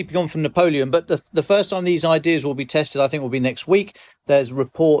it's leaping on from Napoleon, but the first time these ideas will be tested, I think, will be next week. There's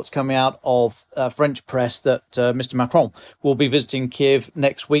reports coming out of French press that Mr. Macron will be visiting Kiev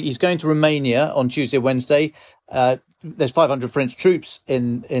next week. He's going to Romania on Tuesday, Wednesday. There's 500 French troops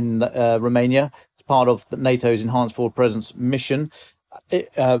in Romania. It's part of NATO's Enhanced Forward Presence mission.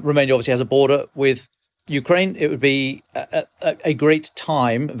 Romania obviously has a border with Ukraine. It would be a great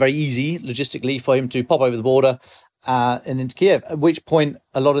time, very easy logistically, for him to pop over the border and into Kiev, at which point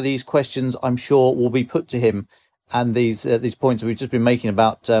a lot of these questions, I'm sure, will be put to him. And these points that we've just been making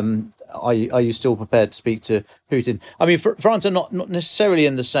about are you still prepared to speak to Putin? I mean, France are not necessarily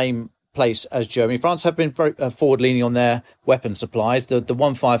in the same place as Germany. France have been very forward-leaning on their weapon supplies. The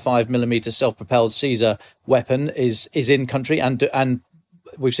 155mm self-propelled Caesar weapon is in country, and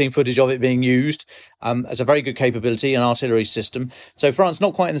we've seen footage of it being used as a very good capability, an artillery system. So France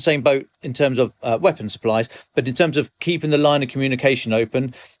not quite in the same boat in terms of weapon supplies, but in terms of keeping the line of communication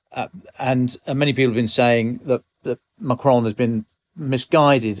open. And many people have been saying that Macron has been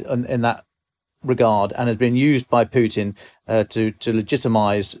misguided in that regard and has been used by Putin to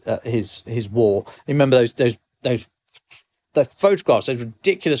legitimize his war. Remember those photographs, those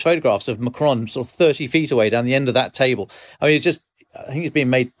ridiculous photographs of Macron sort of 30 feet away down the end of that table. I mean, I think it's been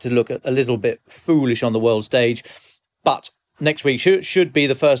made to look a little bit foolish on the world stage. But next week should be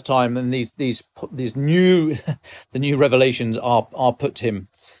the first time, and these new the new revelations are put to him.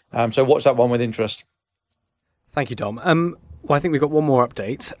 So watch that one with interest. Thank you, Dom. Well, I think we've got one more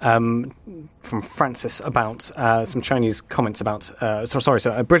update from Francis about some Chinese comments about,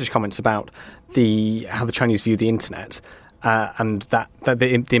 British comments about how the Chinese view the internet. And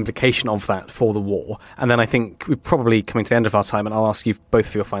the implication of that for the war. And then I think we're probably coming to the end of our time, and I'll ask you both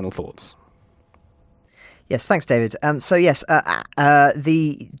for your final thoughts. Yes, thanks, David.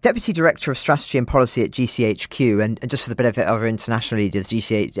 The Deputy Director of Strategy and Policy at GCHQ, and just for the benefit of our international leaders,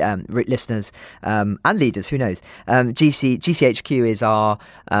 listeners and leaders, who knows, GCHQ is our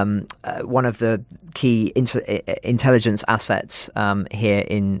one of the key intelligence assets here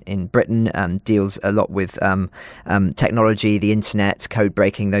in Britain, deals a lot with technology, the internet, code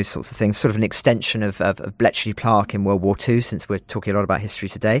breaking, those sorts of things, sort of an extension of Bletchley Park in World War II, since we're talking a lot about history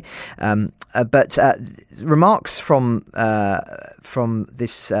today. But remarks from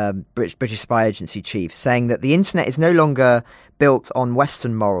this British spy agency chief saying that the internet is no longer built on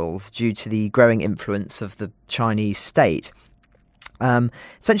Western morals due to the growing influence of the Chinese state.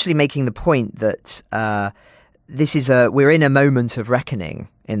 Essentially making the point that we're in a moment of reckoning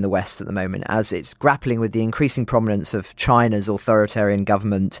in the West at the moment, as it's grappling with the increasing prominence of China's authoritarian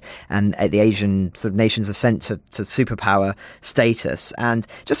government and the Asian sort of nations' ascent to superpower status, and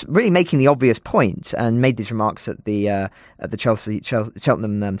just really making the obvious point, and made these remarks at the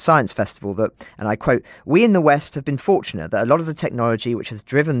Cheltenham Science Festival that, and I quote, "We in the West have been fortunate that a lot of the technology which has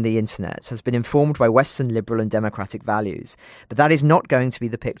driven the internet has been informed by Western liberal and democratic values, but that is not going to be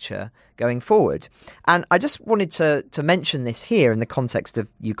the picture going forward." And I just wanted to mention this here in the context of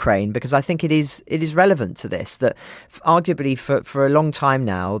Ukraine, because I think it is relevant to this, that arguably for a long time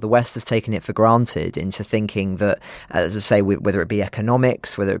now, the West has taken it for granted into thinking that, as I say, whether it be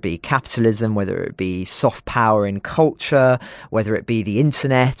economics, whether it be capitalism, whether it be soft power in culture, whether it be the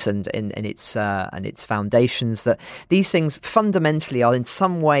internet and its foundations, that these things fundamentally are in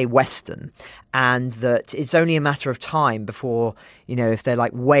some way Western, and that it's only a matter of time before, if they're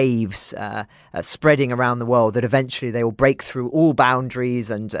like waves spreading around the world, that eventually they will break through all boundaries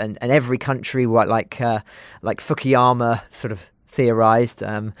and every country, like Fukuyama sort of theorized,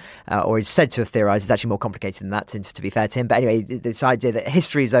 or is said to have theorized. It's actually more complicated than that, to be fair to him. But anyway, this idea that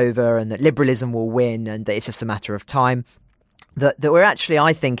history is over and that liberalism will win and that it's just a matter of time. That we're actually,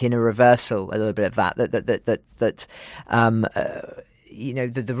 I think, in a reversal a little bit of that.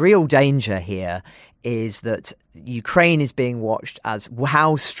 The real danger here is that Ukraine is being watched as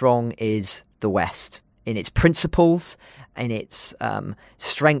how strong is the West in its principles, in its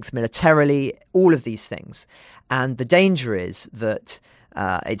strength militarily, all of these things. And the danger is that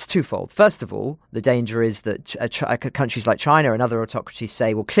it's twofold. First of all, the danger is that countries like China and other autocracies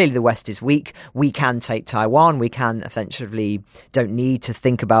say, well, clearly the West is weak. We can take Taiwan. We can effectively don't need to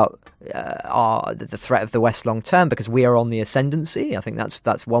think about the threat of the West long term because we are on the ascendancy. I think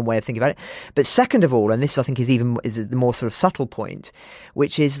that's one way of thinking about it. But second of all, and this I think is the more sort of subtle point,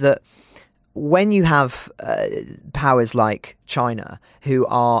 which is that when you have powers like China who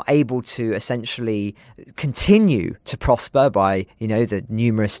are able to essentially continue to prosper by, the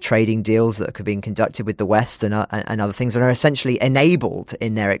numerous trading deals that are being conducted with the West and other things, and are essentially enabled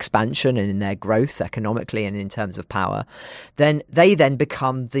in their expansion and in their growth economically and in terms of power, then they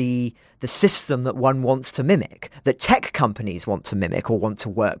become the system that one wants to mimic, that tech companies want to mimic or want to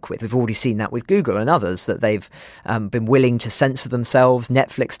work with. We've already seen that with Google and others, that they've been willing to censor themselves.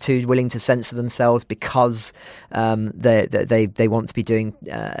 Netflix too, willing to censor themselves because they want to be doing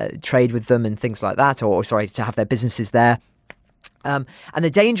trade with them and things like that, or to have their businesses there. And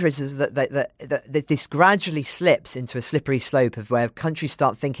the danger is that this gradually slips into a slippery slope of where countries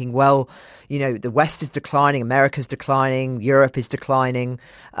start thinking, well, the West is declining, America's declining, Europe is declining.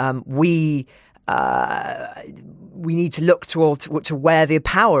 We need to look to where the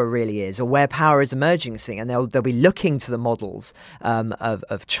power really is, or where power is emerging, and they'll be looking to the models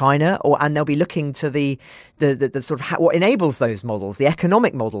of China, and they'll be looking to the sort of what enables those models, the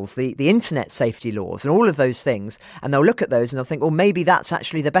economic models, the internet safety laws, and all of those things, and they'll look at those and they'll think, well, maybe that's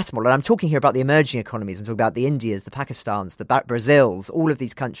actually the better model. And I'm talking here about the emerging economies. I'm talking about the Indias, the Pakistans, the Brazils, all of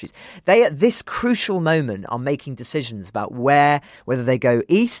these countries. They at this crucial moment are making decisions about whether they go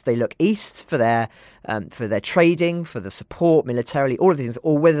east, they look east for their trading, for the support militarily, all of these things,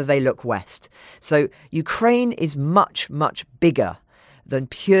 or whether they look west. So Ukraine is much, much bigger than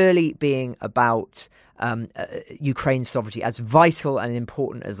purely being about Ukraine's sovereignty, as vital and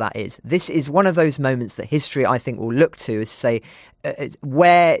important as that is. This is one of those moments that history, I think, will look to, is say,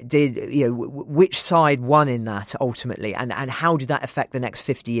 which side won in that ultimately, and how did that affect the next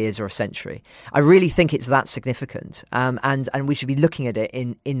 50 years or a century? I really think it's that significant, and we should be looking at it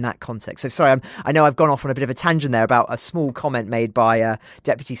in that context. So sorry, I know I've gone off on a bit of a tangent there about a small comment made by a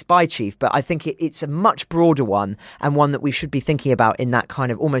deputy spy chief, but I think it's a much broader one, and one that we should be thinking about in that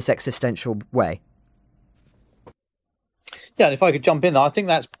kind of almost existential way. Yeah, and if I could jump in there, I think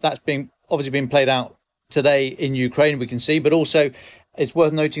that's obviously being played out today in Ukraine, we can see, but also it's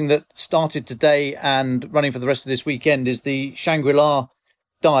worth noting that started today and running for the rest of this weekend is the Shangri-La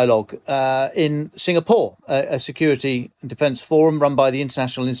dialogue in Singapore, a security and defence forum run by the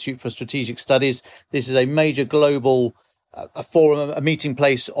International Institute for Strategic Studies. This is a major global a forum, a meeting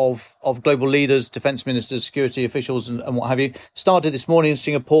place of global leaders, defence ministers, security officials and what have you. Started this morning in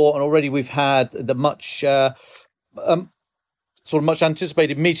Singapore, and already we've had the much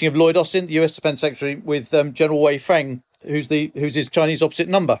anticipated meeting of Lloyd Austin, the US Defence Secretary, with General Wei Feng, who's his Chinese opposite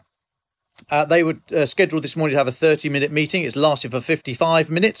number. They were scheduled this morning to have a 30-minute meeting. It's lasted for 55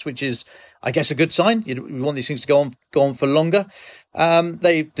 minutes, which is, I guess, a good sign. We want these things to go on for longer.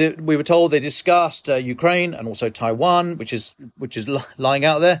 We were told they discussed Ukraine and also Taiwan, which is lying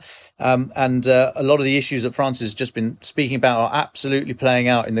out there, and a lot of the issues that France has just been speaking about are absolutely playing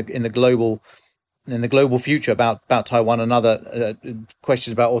out in the global future about Taiwan and other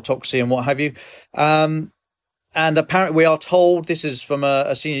questions about autocracy and what have you. And apparently we are told, this is from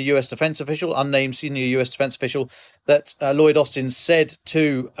a senior US defense official, unnamed senior US defense official, that Lloyd Austin said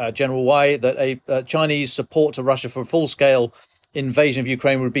to General Wei that a Chinese support to Russia for a full-scale invasion of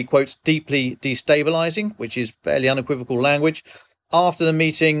Ukraine would be, quote, deeply destabilizing, which is fairly unequivocal language. After the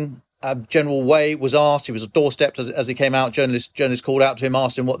meeting, General Wei was asked, he was doorstepped as he came out, journalists called out to him,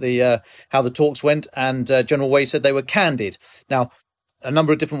 asked him how the talks went, and General Wei said they were candid. Now, a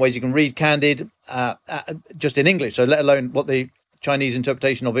number of different ways you can read candid, just in English. So let alone what the Chinese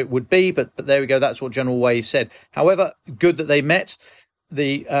interpretation of it would be. But there we go. That's what General Wei said. However, good that they met.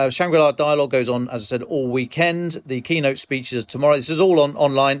 The Shangri-La dialogue goes on, as I said, all weekend. The keynote speeches tomorrow. This is all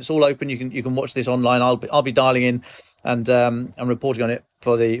online. It's all open. You can watch this online. I'll be dialing in and reporting on it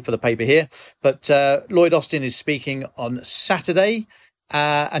for the paper here. But Lloyd Austin is speaking on Saturday,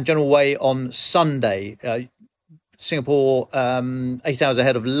 and General Wei on Sunday. Singapore 8 hours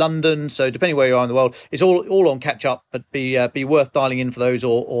ahead of London, so depending where you are in the world, it's all on catch up. But be worth dialing in for those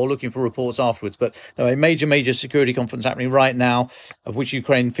or looking for reports afterwards. But no, a major security conference happening right now, of which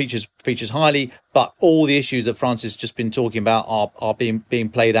Ukraine features highly. But all the issues that Francis has just been talking about are being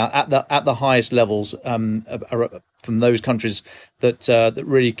played out at the highest levels from those countries that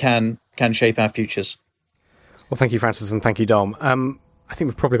really can shape our futures. Well, thank you, Francis, and thank you, Dom. I think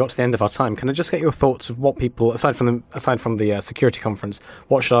we've probably got to the end of our time. Can I just get your thoughts of what people, aside from the security conference,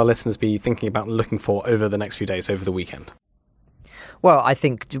 what should our listeners be thinking about and looking for over the next few days, over the weekend? Well, I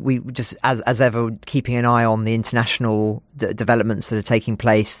think we just, as ever, keeping an eye on the international developments that are taking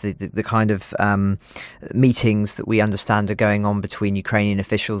place, the kind of meetings that we understand are going on between Ukrainian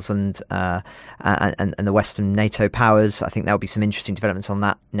officials and the Western NATO powers. I think there'll be some interesting developments on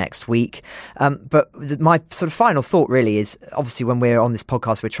that next week. But my sort of final thought really is, obviously, when we're on this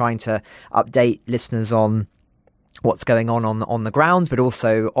podcast, we're trying to update listeners on what's going on the ground, but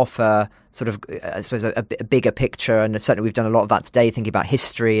also offer sort of, I suppose, a bigger picture. And certainly we've done a lot of that today, thinking about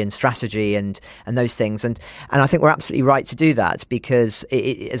history and strategy and those things. And I think we're absolutely right to do that because,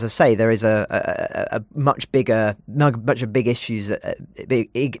 as I say, there is a bigger issues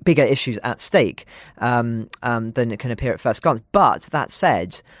at stake than it can appear at first glance. But that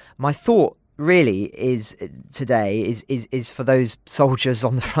said, my thought really is today is for those soldiers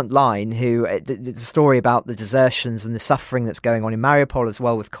on the front line who the story about the desertions and the suffering that's going on in Mariupol as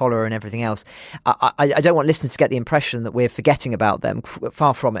well with cholera and everything else. I don't want listeners to get the impression that we're forgetting about them.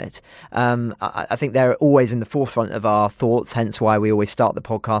 Far from it. I think they're always in the forefront of our thoughts, hence why we always start the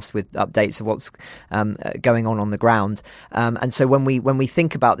podcast with updates of what's going on the ground. And so when we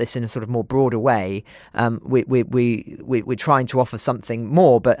think about this in a sort of more broader way, we're trying to offer something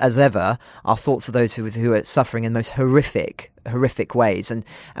more, but as ever, our thoughts are those who are suffering in the most horrific ways, and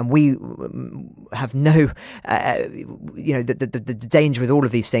we have no, the danger with all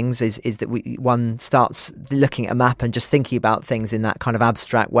of these things is that one starts looking at a map and just thinking about things in that kind of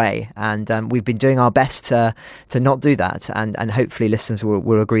abstract way, and we've been doing our best to not do that, and hopefully listeners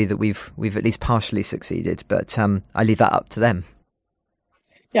will agree that we've at least partially succeeded, but I leave that up to them.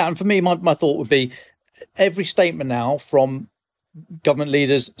 Yeah, and for me, my thought would be every statement now from government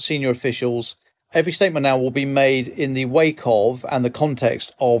leaders, senior officials, every statement now will be made in the wake of and the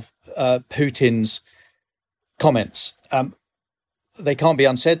context of Putin's comments. They can't be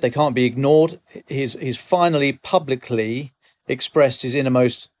unsaid. They can't be ignored. He's finally publicly expressed his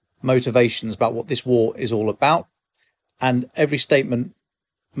innermost motivations about what this war is all about. And every statement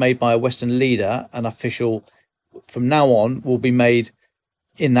made by a Western leader, an official, from now on will be made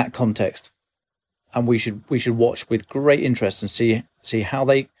in that context. And we should watch with great interest and see how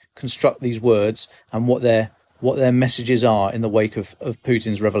they construct these words and what their messages are in the wake of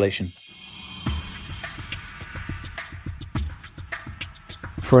Putin's revelation.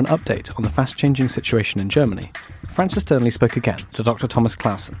 For an update on the fast-changing situation in Germany, Francis Sternley spoke again to Dr. Thomas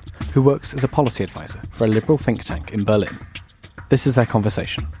Clausen, who works as a policy advisor for a liberal think tank in Berlin. This is their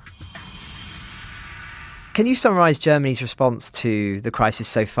conversation. Can you summarise Germany's response to the crisis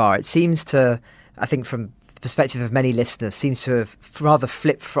so far? It seems to, I think from the perspective of many listeners, seems to have rather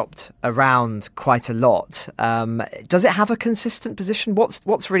flip-flopped around quite a lot. Does it have a consistent position?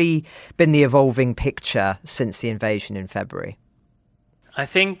 What's really been the evolving picture since the invasion in February? I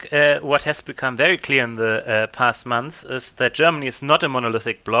think what has become very clear in the past months is that Germany is not a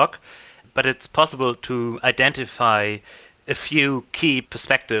monolithic bloc, but it's possible to identify a few key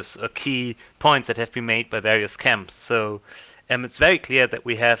perspectives or key points that have been made by various camps. So it's very clear that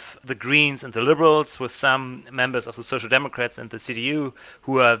we have the Greens and the Liberals, with some members of the Social Democrats and the CDU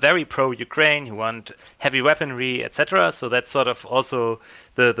who are very pro-Ukraine, who want heavy weaponry, etc. So that's sort of also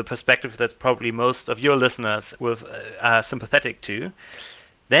the perspective that's probably most of your listeners are sympathetic to.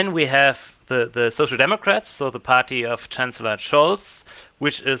 Then we have the Social Democrats, so the party of Chancellor Scholz,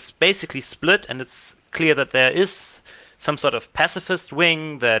 which is basically split, and it's clear that there is some sort of pacifist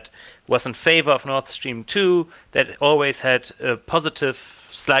wing that was in favor of Nord Stream 2, that always had a positive,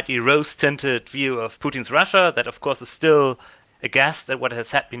 slightly rose-tinted view of Putin's Russia, that of course is still aghast at what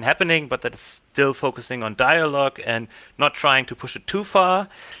has been happening, but that is still focusing on dialogue and not trying to push it too far.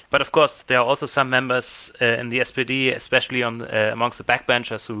 But of course, there are also some members in the SPD, especially amongst the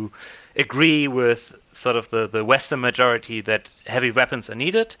backbenchers, who agree with sort of the Western majority that heavy weapons are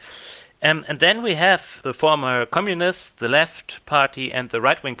needed. And then we have the former communists, the left party, and the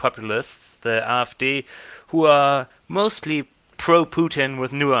right-wing populists, the AfD, who are mostly pro-Putin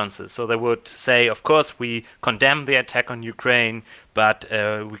with nuances. So they would say, of course, we condemn the attack on Ukraine, but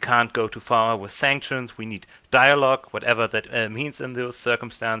we can't go too far with sanctions. We need dialogue, whatever that means in those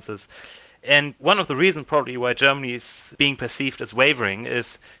circumstances. And one of the reasons probably why Germany is being perceived as wavering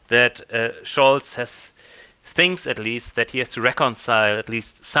is that Scholz thinks at least that he has to reconcile at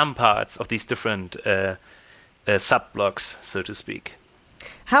least some parts of these different sub-blocks, so to speak.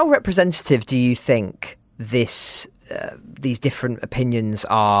 How representative do you think these different opinions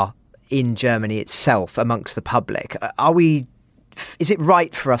are in Germany itself amongst the public? Is it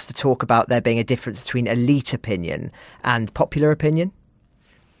right for us to talk about there being a difference between elite opinion and popular opinion?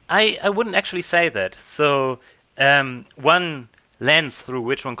 I wouldn't actually say that. So one lens through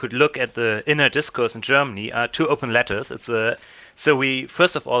which one could look at the inner discourse in Germany are two open letters. So we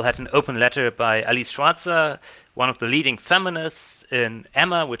first of all had an open letter by Alice Schwarzer, one of the leading feminists in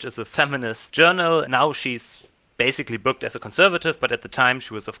Emma, which is a feminist journal. Now she's basically booked as a conservative, but at the time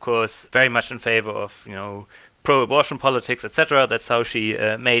she was, of course, very much in favor of, pro-abortion politics, etc. That's how she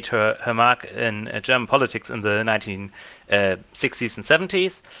made her mark in German politics in the 1960s and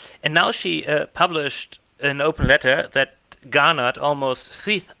 70s. And now she published an open letter that garnered almost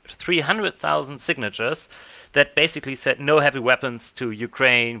 300,000 signatures that basically said no heavy weapons to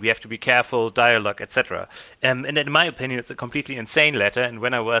Ukraine, we have to be careful, dialogue, etc. And in my opinion, it's a completely insane letter. And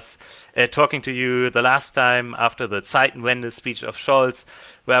when I was talking to you the last time after the Zeitenwende speech of Scholz,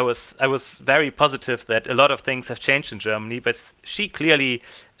 where I was very positive that a lot of things have changed in Germany, but she clearly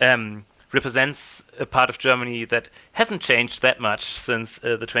represents a part of Germany that hasn't changed that much since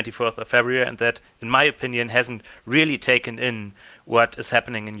the 24th of February, and that, in my opinion, hasn't really taken in what is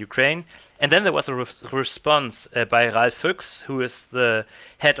happening in Ukraine. And then there was a response by Ralf Fuchs, who is the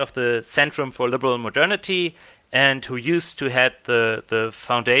head of the Centrum for Liberal Modernity, and who used to head the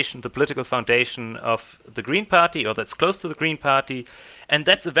foundation, the political foundation of the Green Party, or that's close to the Green Party. And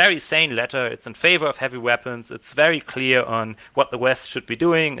that's a very sane letter. It's in favor of heavy weapons. It's very clear on what the West should be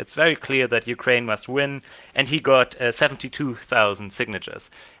doing. It's very clear that Ukraine must win. And he got 72,000 signatures.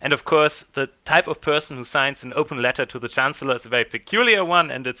 And of course, the type of person who signs an open letter to the Chancellor is a very peculiar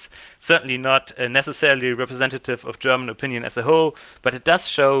one, and it's certainly not necessarily representative of German opinion as a whole, but it does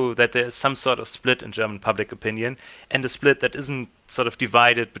show that there is some sort of split in German public opinion, and a split that isn't sort of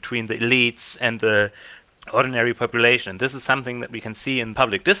divided between the elites and the ordinary population. This is something that we can see in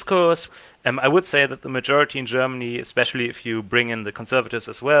public discourse. I would say that the majority in Germany, especially if you bring in the conservatives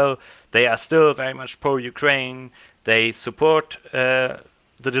as well, they are still very much pro-Ukraine. They support the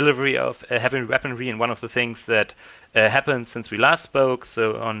delivery of heavy weaponry, and one of the things that happened since we last spoke,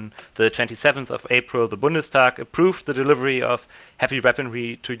 so on the 27th of April, the Bundestag approved the delivery of heavy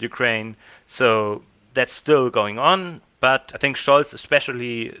weaponry to Ukraine. So that's still going on. But I think Scholz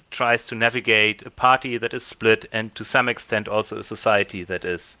especially tries to navigate a party that is split, and to some extent also a society that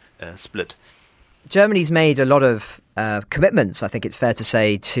is split. Germany's made a lot of commitments, I think it's fair to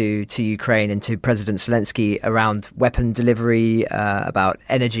say, to Ukraine and to President Zelensky around weapon delivery, about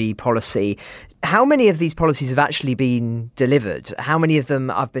energy policy. How many of these policies have actually been delivered? How many of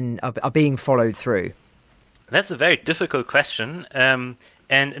them are being followed through? That's a very difficult question.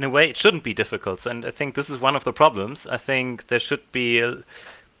 And in a way, it shouldn't be difficult. And I think this is one of the problems. I think there should be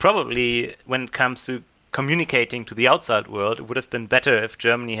probably, when it comes to communicating to the outside world, it would have been better if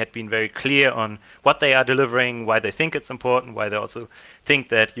Germany had been very clear on what they are delivering, why they think it's important, why they also think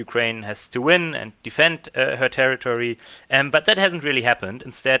that Ukraine has to win and defend her territory. But that hasn't really happened.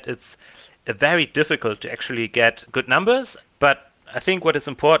 Instead, it's very difficult to actually get good numbers. But I think what is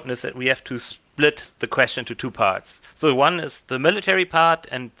important is that we have to split the question to two parts. So one is the military part,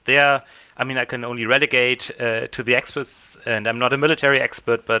 and there, I can only relegate to the experts, and I'm not a military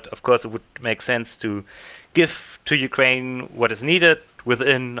expert, but of course it would make sense to give to Ukraine what is needed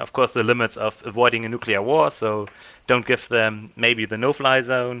within, of course, the limits of avoiding a nuclear war. So don't give them maybe the no-fly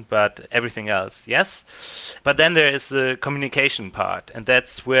zone, but everything else, yes. But then there is the communication part, and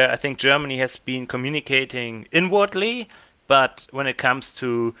that's where I think Germany has been communicating inwardly. But when it comes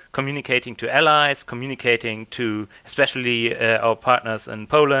to communicating to allies, communicating to especially our partners in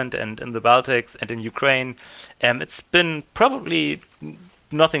Poland and in the Baltics and in Ukraine, it's been probably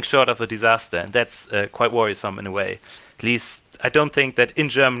nothing short of a disaster. And that's quite worrisome in a way. At least I don't think that in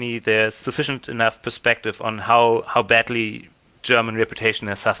Germany there's sufficient enough perspective on how badly German reputation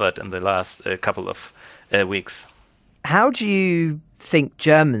has suffered in the last couple of weeks. How do you think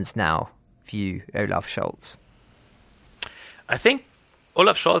Germans now view Olaf Scholz? I think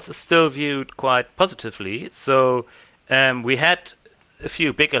Olaf Scholz is still viewed quite positively. So we had a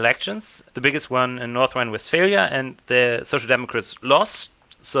few big elections, the biggest one in North Rhine-Westphalia, and the Social Democrats lost.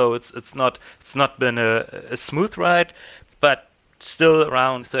 So it's not been a smooth ride, but still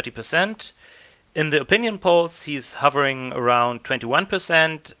around 30%. In the opinion polls, he's hovering around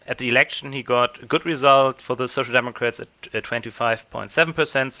 21%. At the election, he got a good result for the Social Democrats at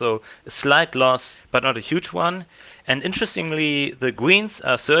 25.7%, so a slight loss, but not a huge one. And interestingly, the Greens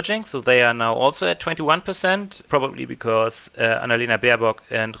are surging, so they are now also at 21%, probably because Annalena Baerbock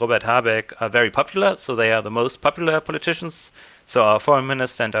and Robert Habeck are very popular, so they are the most popular politicians, so our foreign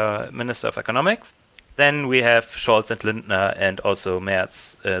minister and our minister of economics. Then we have Scholz and Lindner and also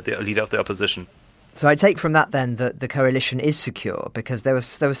Merz, the leader of the opposition. So I take from that then that the coalition is secure, because there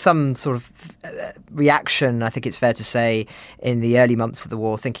was some sort of reaction, I think it's fair to say, in the early months of the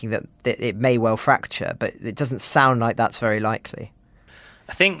war, thinking that it may well fracture, but it doesn't sound like that's very likely.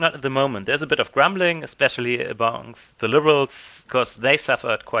 I think not at the moment. There's a bit of grumbling, especially amongst the Liberals, because they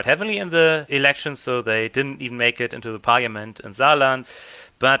suffered quite heavily in the election, so they didn't even make it into the parliament in Saarland.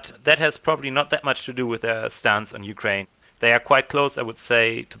 But that has probably not that much to do with their stance on Ukraine. They are quite close, I would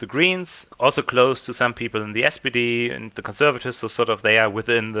say, to the Greens, also close to some people in the SPD and the Conservatives, so sort of they are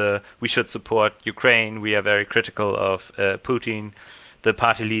within the we should support Ukraine, we are very critical of Putin. The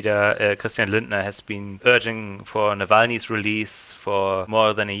party leader, Christian Lindner, has been urging for Navalny's release for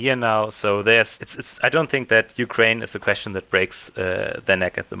more than a year now, so I don't think that Ukraine is a question that breaks their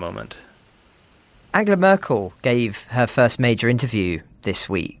neck at the moment. Angela Merkel gave her first major interview this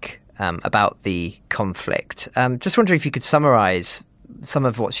week about the conflict. Just wondering if you could summarise some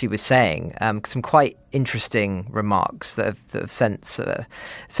of what she was saying. Some quite interesting remarks that have sent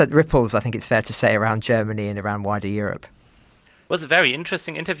ripples, I think it's fair to say, around Germany and around wider Europe. It was a very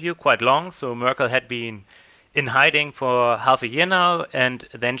interesting interview, quite long. So Merkel had been in hiding for half a year now, and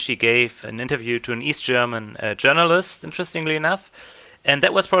then she gave an interview to an East German journalist, interestingly enough. And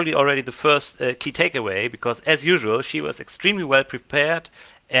that was probably already the first key takeaway, because as usual, she was extremely well prepared,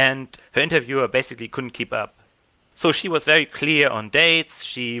 and her interviewer basically couldn't keep up. So she was very clear on dates,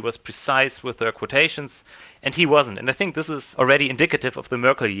 she was precise with her quotations, and he wasn't. And I think this is already indicative of the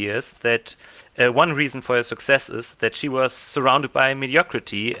Merkel years, that one reason for her success is that she was surrounded by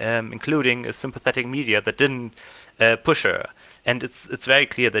mediocrity, including a sympathetic media that didn't push her. And it's very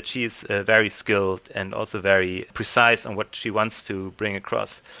clear that she's very skilled and also very precise on what she wants to bring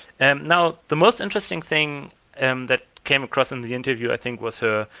across. Now, the most interesting thing that came across in the interview, I think, was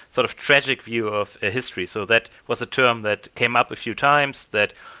her sort of tragic view of history. So that was a term that came up a few times,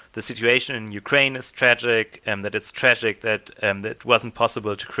 that the situation in Ukraine is tragic, that it's tragic that it wasn't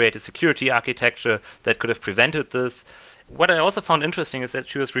possible to create a security architecture that could have prevented this. What I also found interesting is that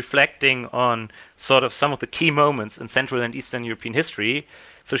she was reflecting on sort of some of the key moments in Central and Eastern European history.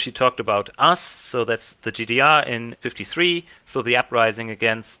 So she talked about us, so that's the GDR in 1953, so the uprising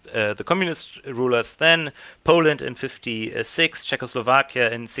against the communist rulers then, Poland in 1956, Czechoslovakia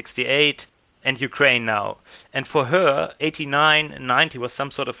in 1968, and Ukraine now. And for her, 1989 and 1990 was some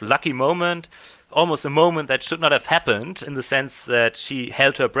sort of lucky moment, almost a moment that should not have happened, in the sense that she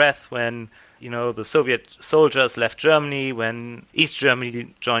held her breath when the Soviet soldiers left Germany, when East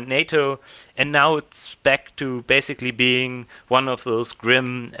Germany joined NATO, and now it's back to basically being one of those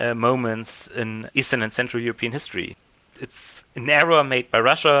grim moments in Eastern and Central European history. It's an error made by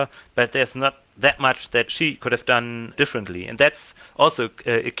Russia, but there's not that much that she could have done differently. And that's also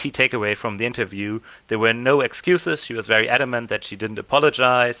a key takeaway from the interview. There were no excuses. She was very adamant that she didn't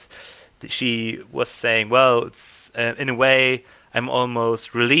apologize. She was saying, well, it's in a way, I'm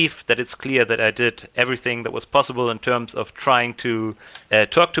almost relieved that it's clear that I did everything that was possible in terms of trying to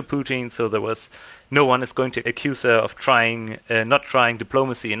talk to Putin. So no one is going to accuse her of not trying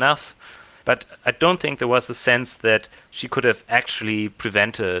diplomacy enough. But I don't think there was a sense that she could have actually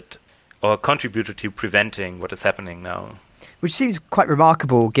prevented or contributed to preventing what is happening now. Which seems quite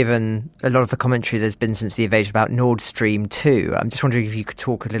remarkable given a lot of the commentary there's been since the invasion about Nord Stream 2. I'm just wondering if you could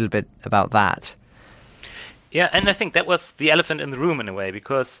talk a little bit about that. Yeah, and I think that was the elephant in the room in a way,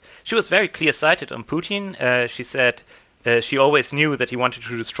 because she was very clear-sighted on Putin. She said she always knew that he wanted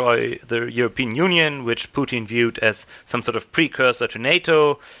to destroy the European Union, which Putin viewed as some sort of precursor to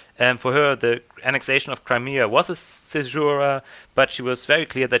NATO. For her, the annexation of Crimea was a caesura, but she was very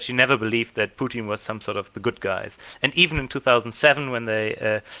clear that she never believed that Putin was some sort of the good guys. And even in 2007, when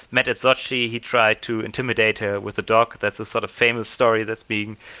they met at Sochi, he tried to intimidate her with a dog. That's a sort of famous story that's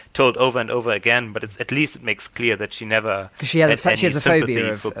being told over and over again, but at least it makes clear that she never she has a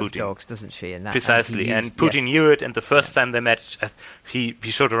phobia of dogs, doesn't she? And precisely, and Putin knew it, and the first time they met, he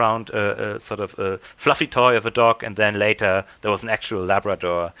showed around a sort of a fluffy toy of a dog, and then later there was an actual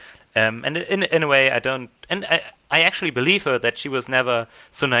Labrador. And in a way, I actually believe her that she was never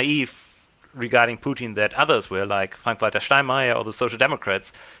so naive regarding Putin that others were, like Frank-Walter Steinmeier or the Social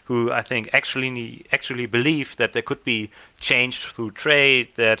Democrats, who I think actually believed that there could be change through trade,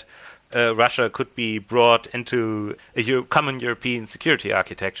 that Russia could be brought into a common European security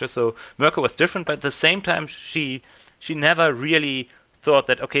architecture. So Merkel was different, but at the same time, she never really thought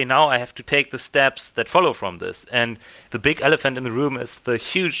that, okay, now I have to take the steps that follow from this. And the big elephant in the room is the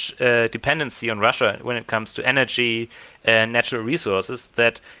huge dependency on Russia when it comes to energy and natural resources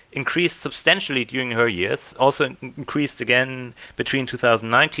that increased substantially during her years, also increased again between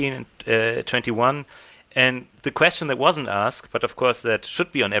 2019 and 21. And the question that wasn't asked, but of course that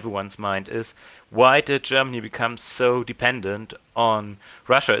should be on everyone's mind, is why did Germany become so dependent on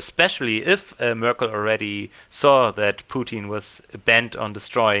Russia, especially if Merkel already saw that Putin was bent on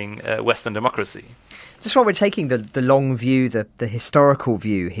destroying Western democracy? Just while we're taking the long view, the historical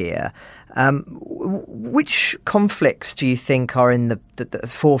view here, which conflicts do you think are in the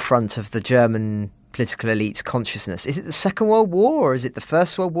forefront of the German political elite's consciousness? Is it the Second World War, or is it the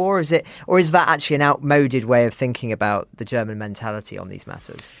First World War? Is that actually an outmoded way of thinking about the German mentality on these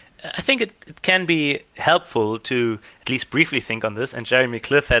matters? I think it can be helpful to at least briefly think on this. And Jeremy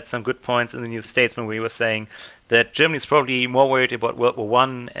Cliff had some good points in the New Statesman where he was saying that Germany is probably more worried about World War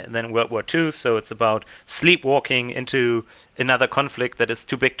I than World War II. So it's about sleepwalking into another conflict that is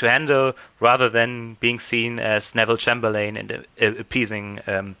too big to handle, rather than being seen as Neville Chamberlain and appeasing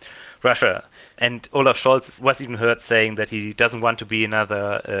Russia. And Olaf Scholz was even heard saying that he doesn't want to be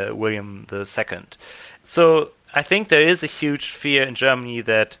another William II. So I think there is a huge fear in Germany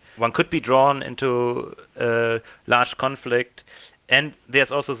that one could be drawn into a large conflict. And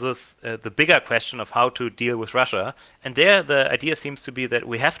there's also this the bigger question of how to deal with Russia. And there the idea seems to be that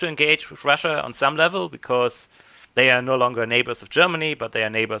we have to engage with Russia on some level, because they are no longer neighbors of Germany, but they are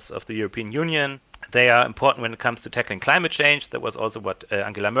neighbors of the European Union. They are important when it comes to tackling climate change. That was also what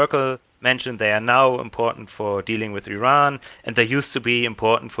Angela Merkel mentioned. They are now important for dealing with Iran, and they used to be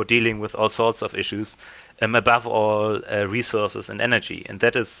important for dealing with all sorts of issues, above all resources and energy. And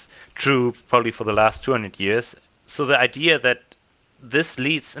that is true probably for the last 200 years. So the idea that this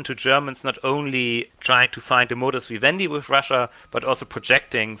leads into Germans not only trying to find a modus vivendi with Russia, but also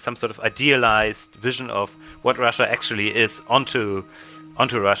projecting some sort of idealized vision of what Russia actually is onto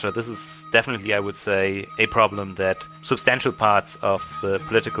Russia. This is definitely, I would say, a problem that substantial parts of the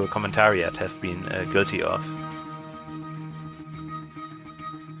political commentariat have been guilty of.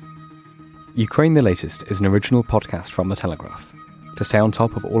 Ukraine the Latest is an original podcast from The Telegraph. To stay on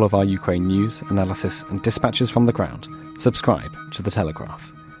top of all of our Ukraine news, analysis and dispatches from the ground, subscribe to The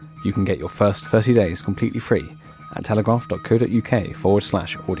Telegraph. You can get your first 30 days completely free at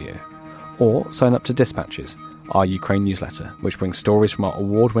telegraph.co.uk/audio. Or sign up to Dispatches, our Ukraine newsletter, which brings stories from our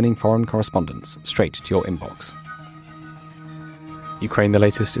award-winning foreign correspondents straight to your inbox. Ukraine the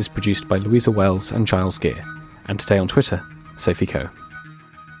Latest is produced by Louisa Wells and Giles Gear, and today on Twitter, Sophie Coe.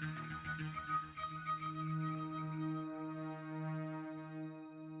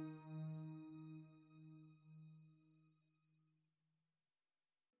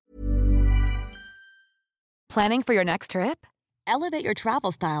 Planning for your next trip? Elevate your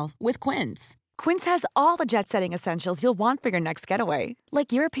travel style with Quince. Quince has all the jet-setting essentials you'll want for your next getaway,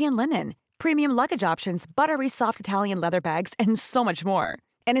 like European linen, premium luggage options, buttery soft Italian leather bags, and so much more.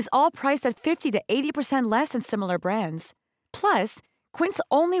 And is all priced at 50 to 80% less than similar brands. Plus, Quince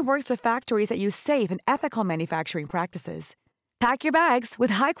only works with factories that use safe and ethical manufacturing practices. Pack your bags with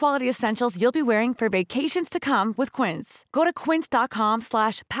high-quality essentials you'll be wearing for vacations to come with Quince. Go to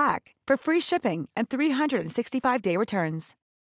quince.com/pack for free shipping and 365-day returns.